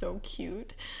horse. It's so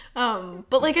cute.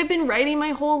 But like I've been writing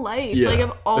my whole life. Yeah. Like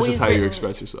I've always It's just how written. you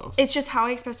express yourself. It's just how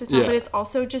I express myself, Yeah. but it's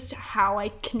also just how I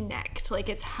connect. Like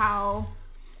it's how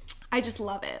I just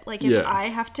love it. Like if I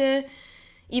have to,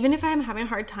 even if I'm having a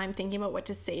hard time thinking about what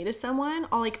to say to someone,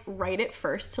 I'll like write it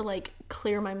first to like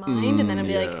clear my mind, and then I'll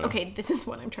be like, okay, this is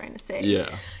what I'm trying to say. Yeah.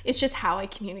 It's just how I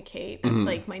communicate. That's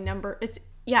like my number.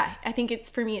 I think it's,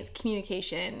 for me, it's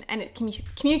communication, and it's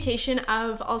communication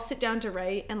of, I'll sit down to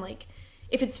write, and like,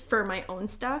 if it's for my own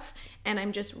stuff and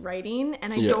I'm just writing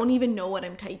and I don't even know what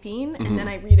I'm typing, and then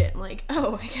I read it, I'm like,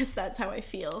 oh, I guess that's how I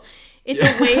feel. It's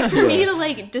a way for me to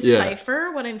like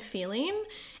decipher what I'm feeling,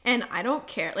 and I don't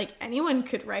care. Like anyone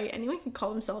could write, anyone could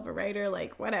call themselves a writer,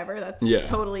 like whatever, that's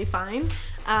totally fine.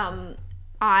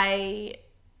 I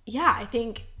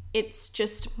think it's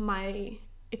just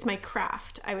it's my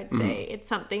craft, I would say. It's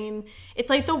something, it's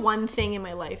like the one thing in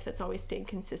my life that's always stayed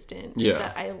consistent is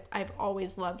that I've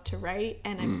always loved to write,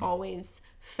 and I've always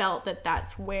felt that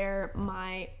that's where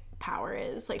my power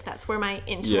is. Like that's where my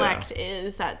intellect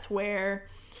is. That's where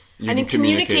I think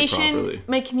communication,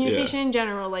 my communication in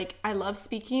general, like I love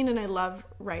speaking and I love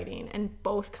writing, and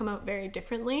both come out very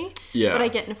differently. Yeah. But I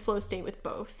get in a flow state with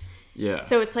both. Yeah.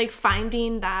 So it's like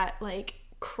finding that like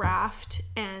craft,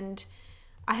 and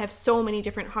I have so many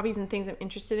different hobbies and things I'm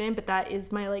interested in, but that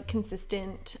is my like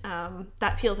consistent,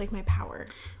 that feels like my power.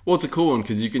 Well, it's a cool one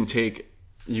because you can take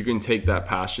that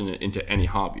passion into any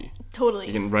hobby. Totally.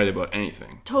 You can write about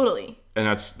anything. Totally. And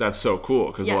that's so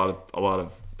cool because a lot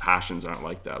of passions aren't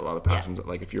like that. A lot of passions,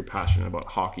 like if you're passionate about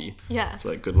hockey, it's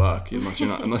like good luck unless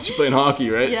you're playing hockey,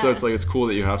 right? So it's like it's cool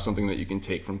that you have something that you can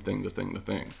take from thing to thing to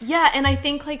thing. Yeah, and I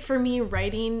think like for me,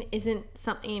 writing isn't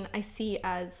something I see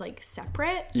as like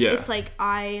separate. Yeah, it's like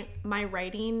my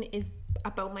writing is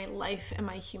about my life and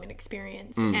my human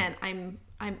experience, and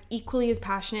I'm equally as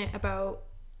passionate about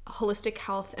holistic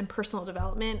health and personal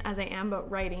development as I am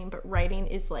about writing, but writing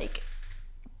is like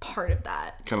part of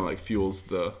that, kind of like fuels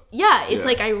the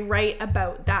like I write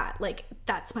about that, like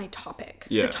that's my topic.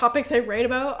 The topics I write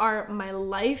about are my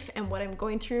life and what I'm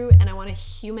going through, and I want to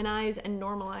humanize and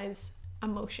normalize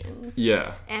emotions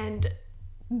and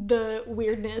the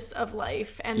weirdness of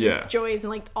life and the joys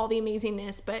and like all the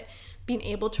amazingness, but being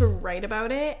able to write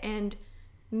about it and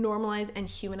normalize and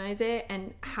humanize it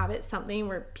and have it something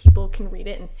where people can read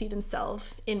it and see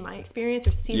themselves in my experience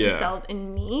or see themselves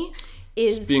in me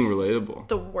is just being relatable.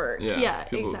 The work.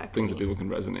 Exactly. Things that people can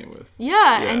resonate with.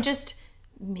 And just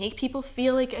make people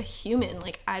feel like a human.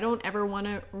 Like I don't ever want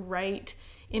to write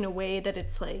in a way that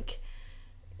it's like,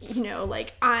 you know,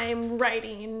 like I'm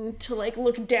writing to like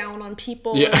look down on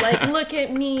people or like look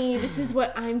at me, this is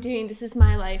what I'm doing, this is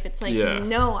my life. It's like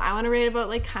no, I want to write about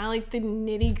like kind of like the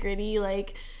nitty-gritty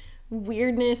like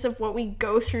weirdness of what we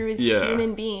go through as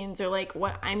human beings, or like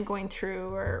what I'm going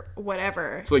through or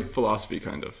whatever. It's like philosophy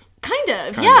kind of. Like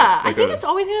I think it's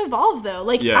always gonna evolve though.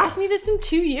 Like ask me this in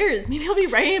 2 years, maybe I'll be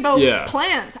writing about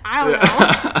plants. I don't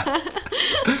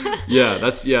know.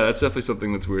 That's definitely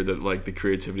something that's weird, that like the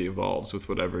creativity evolves with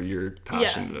whatever you're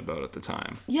passionate about at the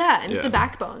time. And it's the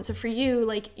backbone. So for you,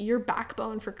 like your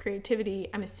backbone for creativity,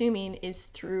 I'm assuming, is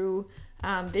through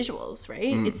visuals,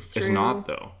 right? It's not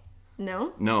though.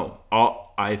 No?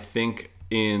 I think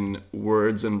in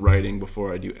words and writing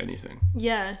before I do anything.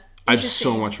 I have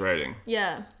so much writing.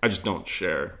 I just don't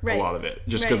share a lot of it.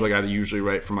 Just because like I usually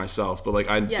write for myself. But like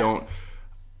I don't...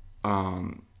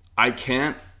 I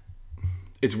can't...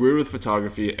 It's weird with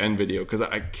photography and video because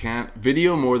I can't...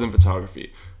 Video more than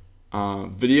photography.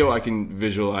 Video I can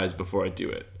visualize before I do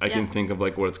it. I can think of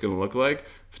like what it's going to look like.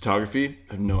 Photography,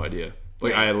 I have no idea.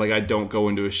 Like I don't go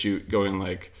into a shoot going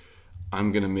like...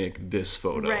 I'm gonna make this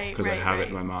photo because I have it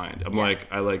in my mind. I'm like,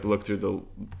 I like look through the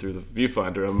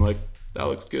viewfinder. I'm like, that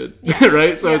looks good,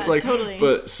 right? So it's like, totally.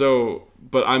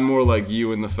 But I'm more like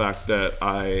you in the fact that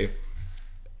I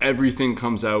everything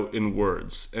comes out in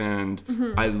words, and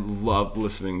I love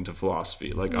listening to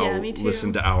philosophy. Like I'll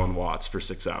listen to Alan Watts for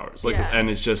 6 hours. Like, and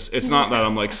it's not that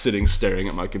I'm like sitting staring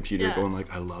at my computer going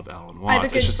like, I love Alan Watts. I have a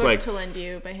good it's just book like to lend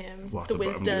you by him. Lots of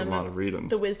wisdom. A lot of reading.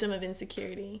 The Wisdom of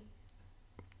Insecurity.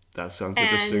 That sounds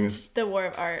interesting. And The War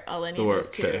of Art. I'll lend you those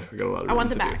too. Okay, I got a lot of I want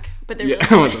the back, but they're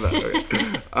I want the back.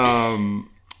 Okay.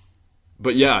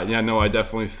 But no, I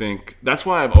definitely think that's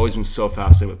why I've always been so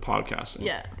fascinated with podcasting.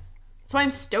 Yeah. That's why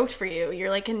I'm stoked for you. You're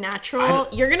like a natural.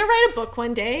 You're going to write a book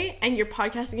one day and your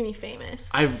podcast is going to be famous.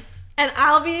 And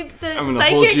I'll be the I'm gonna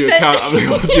psychic hold you I'm going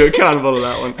to hold you accountable to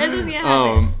that one. This is going to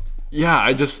happen. Yeah,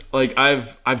 I just like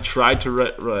I've tried to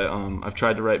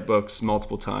write books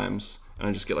multiple times, and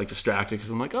I just get like distracted because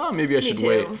I'm like, oh, maybe I should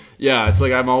wait. Yeah, it's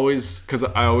like because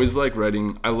I always like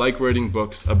writing. I like writing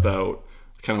books about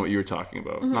kind of what you were talking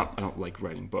about. I don't like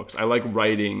writing books. I like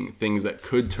writing things that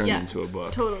could turn into a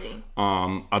book. Totally.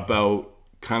 About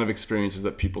kind of experiences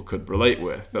that people could relate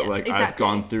with. That I've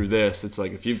gone through this. It's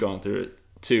like if you've gone through it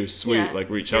too, sweet. Yeah. Like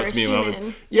reach out to me.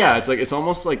 It's like it's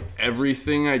almost like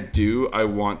everything I do, I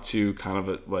want to kind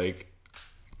of like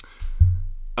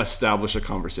establish a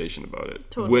conversation about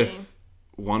it with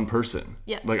one person.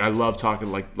 Yeah. Like I love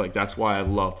talking. Like that's why I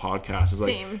love podcasts. It's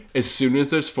like as soon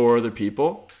as there's 4 other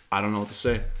people, I don't know what to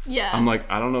say. Yeah. I'm like,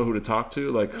 I don't know who to talk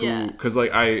to. Like who, because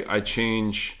like I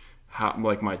change how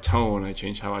like my tone, I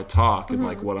change how I talk and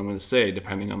like what I'm going to say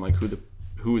depending on like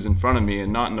who is in front of me,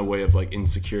 and not in a way of like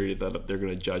insecurity that they're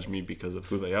going to judge me because of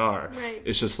who they are. Right.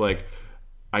 It's just like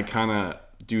I kind of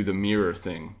do the mirror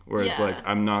thing where it's like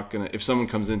I'm not gonna, if someone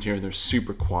comes in here and they're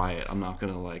super quiet, I'm not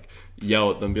gonna like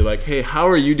yell at them, be like, hey, how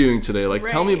are you doing today? Like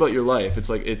tell me about your life. It's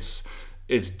like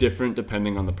it's different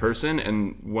depending on the person.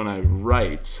 And when I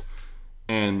write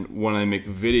and when I make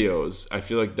videos, I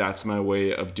feel like that's my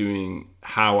way of doing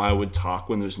how I would talk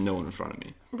when there's no one in front of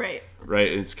me. Right.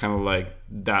 And it's kind of like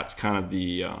that's kind of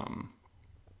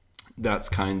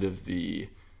the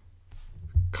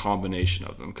combination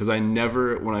of them, because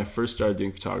when I first started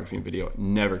doing photography and video, I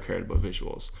never cared about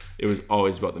visuals. It was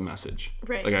always about the message.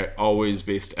 Right. Like I always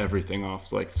based everything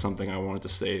off like something I wanted to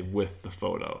say with the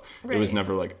photo. Right. It was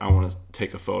never like I want to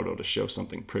take a photo to show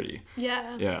something pretty.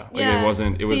 Yeah. Like it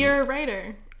wasn't. So you're a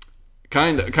writer.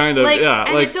 Kind of. Like, yeah.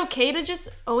 And like it's okay to just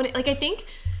own it. Like I think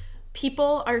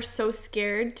people are so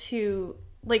scared to,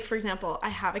 like, for example, I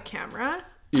have a camera.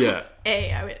 Yeah.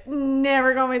 I would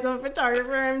never call myself a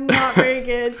photographer. I'm not very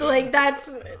good. So like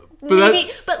that's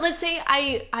but let's say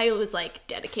I was like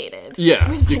dedicated.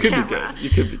 Yeah. You could be good. You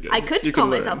could be good. I could call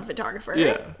myself a photographer.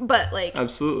 Yeah. But like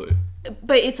absolutely.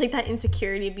 But it's like that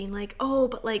insecurity of being like, oh,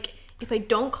 but like if I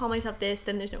don't call myself this,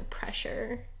 then there's no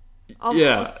pressure.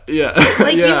 Almost. Yeah.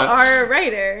 Like you are a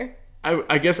writer.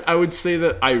 I guess I would say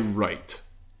that I write.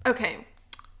 Okay.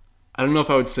 I don't know if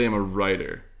I would say I'm a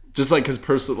writer. Just like because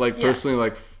personally,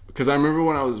 like because I remember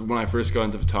when I first got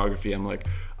into photography, I'm like,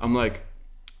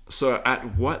 so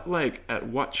at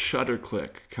what shutter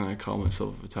click can I call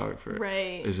myself a photographer?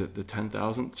 Right. Is it the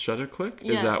 10,000th shutter click?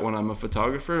 Yeah. Is that when I'm a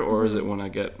photographer, or is it when I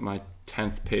get my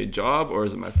 10th paid job, or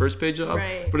is it my first paid job?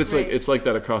 Right. But it's like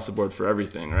that across the board for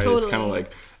everything, right? Totally. It's kind of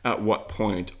like at what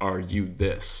point are you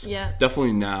this? Yeah.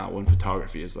 Definitely now when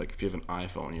photography is like if you have an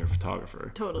iPhone, you're a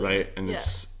photographer. Totally. Right. And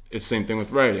it's the same thing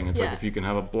with writing. It's like if you can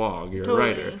have a blog, you're a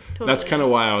writer. Totally. That's kind of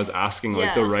why I was asking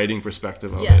like the writing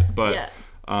perspective of it. But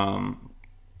I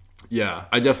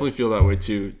definitely feel that way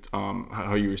too.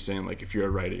 How you were saying, like if you're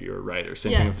a writer, you're a writer.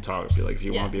 Same thing with photography. Like if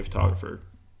you want to be a photographer,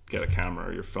 get a camera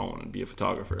or your phone and be a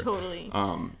photographer. Totally.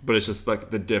 But it's just like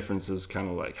the difference is kind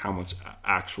of like how much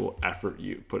actual effort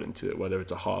you put into it, whether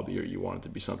it's a hobby or you want it to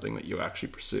be something that you actually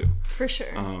pursue. For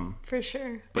sure. For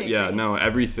sure. But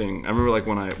everything. I remember like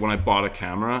when I bought a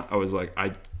camera, I was like,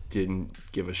 I didn't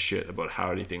give a shit about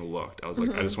how anything looked. I was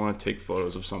like, I just want to take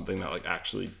photos of something that like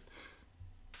actually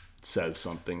says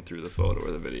something through the photo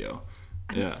or the video.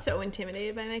 I'm so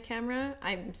intimidated by my camera.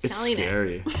 I'm selling it's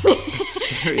scary. it. It's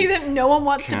scary. Except no one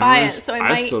wants to buy it, so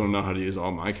I still don't know how to use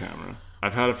all my camera.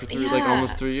 I've had it for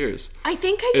almost 3 years. I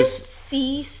think I just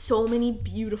see so many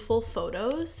beautiful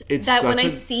photos that when I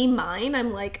see mine,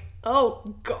 I'm like,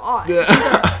 oh god, these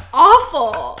are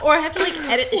awful, or I have to like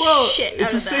edit the shit out of them.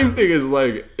 It's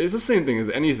the same thing as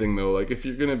anything though. Like if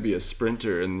you're gonna be a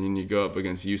sprinter and then you go up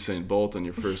against Usain Bolt on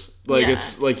your first,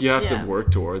 it's like you have to work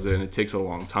towards it, and it takes a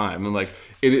long time. And like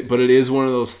but it is one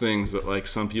of those things that like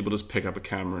some people just pick up a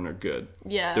camera and are good.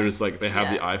 Yeah, they're just like they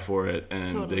have the eye for it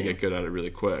and they get good at it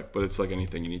really quick. But it's like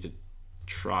anything, you need to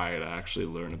try to actually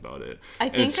learn about it. I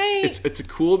think it's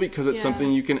cool because it's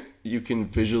something you can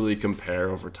visually compare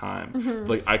over time.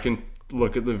 Like I can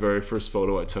look at the very first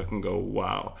photo I took and go,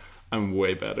 wow, I'm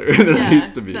way better than I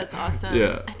used to be. That's awesome.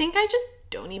 Yeah. I think I just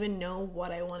don't even know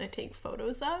what I want to take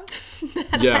photos of.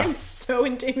 Yeah. I'm so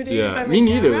intimidated by my Me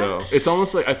neither, camera. though. It's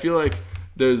almost like, I feel like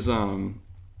there's,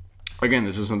 again,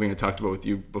 this is something I talked about with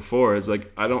you before, is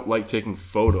like, I don't like taking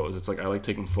photos. It's like, I like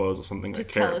taking photos of something I care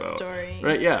tell a about. story.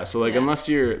 Right? Yeah. So like, unless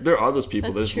there are those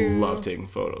people that That's just true. love taking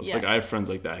photos. Yeah. Like, I have friends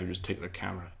like that who just take their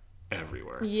camera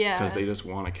everywhere. Yeah. Because they just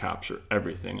want to capture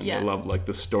everything, and Yeah. they love like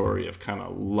the story of kind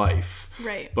of life.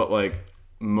 Right. But like,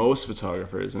 most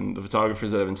photographers, and the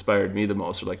photographers that have inspired me the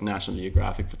most are like National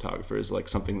Geographic photographers. Like,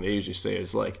 something they usually say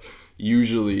is like,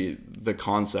 usually the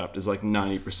concept is like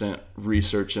 90%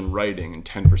 research and writing and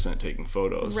 10% taking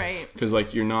photos. Right. Because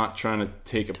like, you're not trying to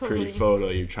take a pretty photo,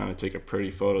 you're trying to take a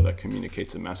pretty photo that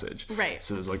communicates a message. Right.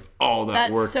 So there's like all that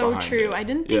That's work so behind true. it. I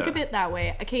didn't think of it that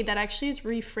way. Okay, that actually is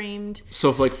reframed. So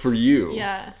if, like, for you,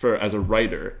 Yeah. for as a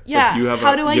writer, it's Yeah, like you have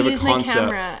how a, do I you have use a my concept.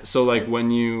 camera? So like, That's-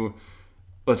 when you,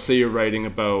 let's say you're writing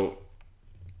about,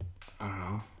 I don't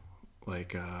know,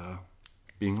 like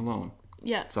being alone.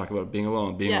 Yeah. Let's talk about being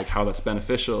alone, being Yeah. like how that's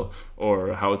beneficial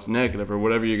or how it's negative or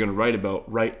whatever you're going to write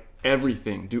about. Write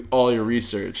everything, do all your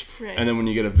research, Right. and then when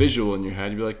you get a visual in your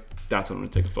head, you'd be like, that's what I'm going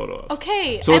to take a photo of.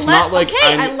 Okay. So it's not like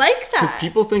I like that. because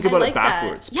people think about I like it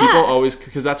backwards. that. People Yeah. always,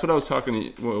 because that's what I was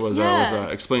talking to, I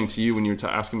was explaining to you when you were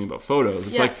asking me about photos.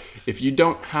 It's Yeah. like, if you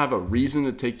don't have a reason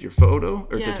to take your photo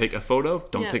or to Yeah. take a photo,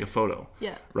 don't Yeah. take a photo.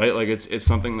 Yeah. Right? Like, it's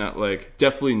something that, like,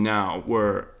 definitely now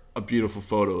where a beautiful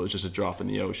photo is just a drop in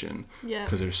the ocean. Yeah.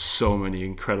 Because there's so many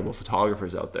incredible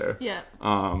photographers out there. Yeah.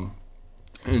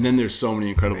 And then there's so many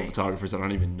incredible Right. photographers that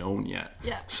aren't even known yet.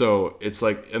 Yeah. So it's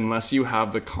like, unless you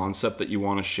have the concept that you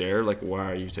want to share, like,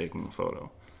 why are you taking a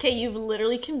photo? Okay, you've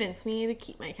literally convinced me to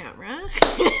keep my camera.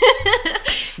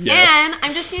 Yes. And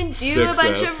I'm just gonna do a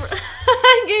bunch Success. of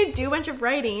I'm gonna do a bunch of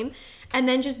writing and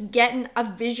then just get a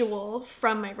visual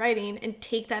from my writing and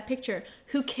take that picture.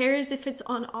 Who cares if it's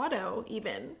on auto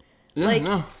even? Yeah, like,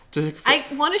 no. I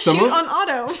want to shoot on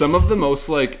auto. Some of the most,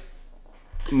 like,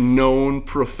 known,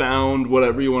 profound,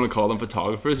 whatever you want to call them,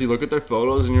 photographers, you look at their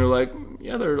photos and you're like,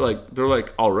 yeah, they're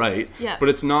like all right. Yeah. But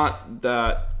it's not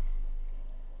that.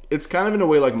 It's kind of in a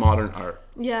way like modern art.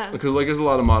 Yeah. Because, like, there's a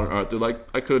lot of modern art. They're like,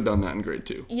 I could have done that in grade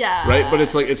 2. Yeah. Right. But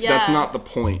it's like that's Yeah. not the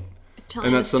point. It's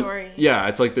telling a story. Yeah,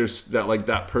 it's like there's that, like,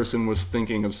 that person was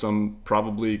thinking of some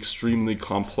probably extremely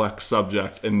complex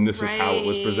subject, and this is how it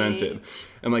was presented, Right.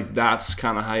 and like that's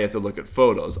kind of how you have to look at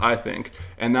photos, I think,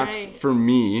 and that's Right. for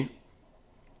me,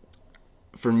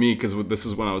 because this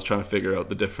is when I was trying to figure out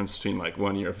the difference between, like,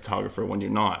 when you're a photographer, when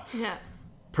you're not. Yeah.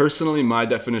 Personally, my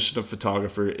definition of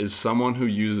photographer is someone who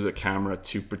uses a camera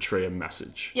to portray a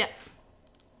message. Yeah.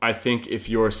 I think if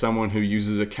you're someone who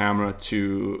uses a camera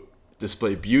to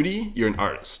display beauty, you're an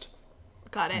artist.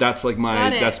 Got it. That's like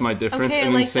that's my difference. Okay, And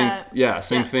I then like same that.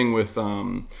 same Yeah. thing with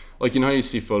like, you know how you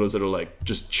see photos that are like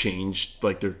just changed,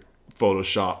 like they're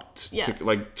photoshopped. Yeah.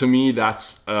 Like, to me,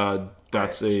 that's a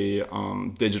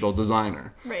digital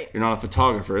designer. Right. You're not a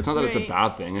photographer. It's not that it's a Right.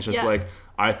 bad thing. It's just Yeah. like,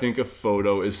 I think a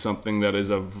photo is something that is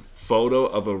a photo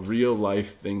of a real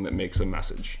life thing that makes a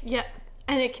message. Yeah.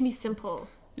 And it can be simple.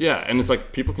 Yeah, and it's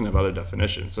like, people can have other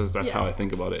definitions. So that's Yeah. how I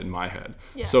think about it in my head.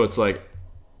 Yeah. So it's like,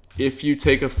 if you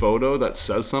take a photo that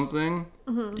says something,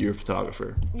 you're a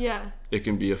photographer. Yeah. It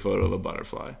can be a photo of a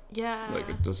butterfly. Yeah. Like,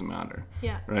 it doesn't matter.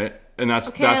 Yeah. Right? And that's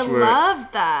Okay, that's I where love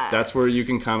that. that's where you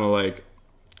can kind of like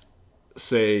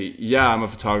say, yeah, I'm a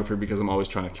photographer because I'm always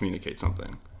trying to communicate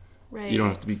something. Right. You don't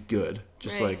have to be good.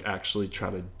 Just Right. like actually try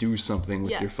to do something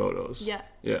with Yeah. your photos. Yeah.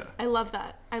 Yeah. I love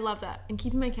that. I love that. And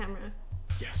keeping my camera.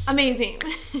 Yes. Amazing.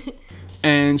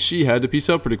 And she had to peace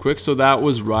out pretty quick. So that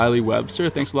was Riley Webster.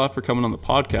 Thanks a lot for coming on the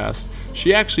podcast.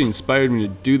 She actually inspired me to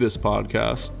do this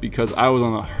podcast because I was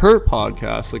on her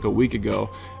podcast like a week ago,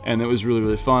 and it was really,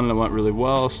 really fun and it went really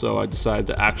well. So I decided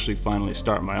to actually finally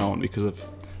start my own because I've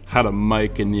had a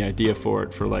mic and the idea for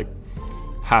it for like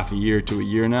half a year to a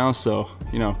year now. So,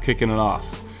 you know, kicking it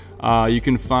off. You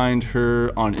can find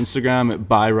her on Instagram at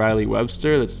by Riley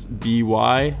Webster. That's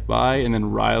B-Y, by, and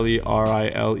then Riley,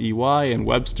 R-I-L-E-Y, and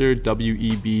Webster,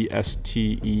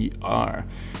 W-E-B-S-T-E-R.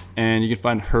 And you can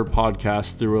find her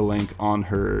podcast through a link on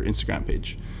her Instagram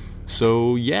page.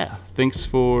 So yeah, thanks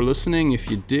for listening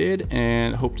if you did,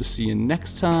 and hope to see you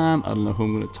next time. I don't know who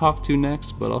I'm going to talk to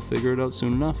next, but I'll figure it out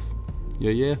soon enough.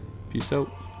 Yeah. Peace out.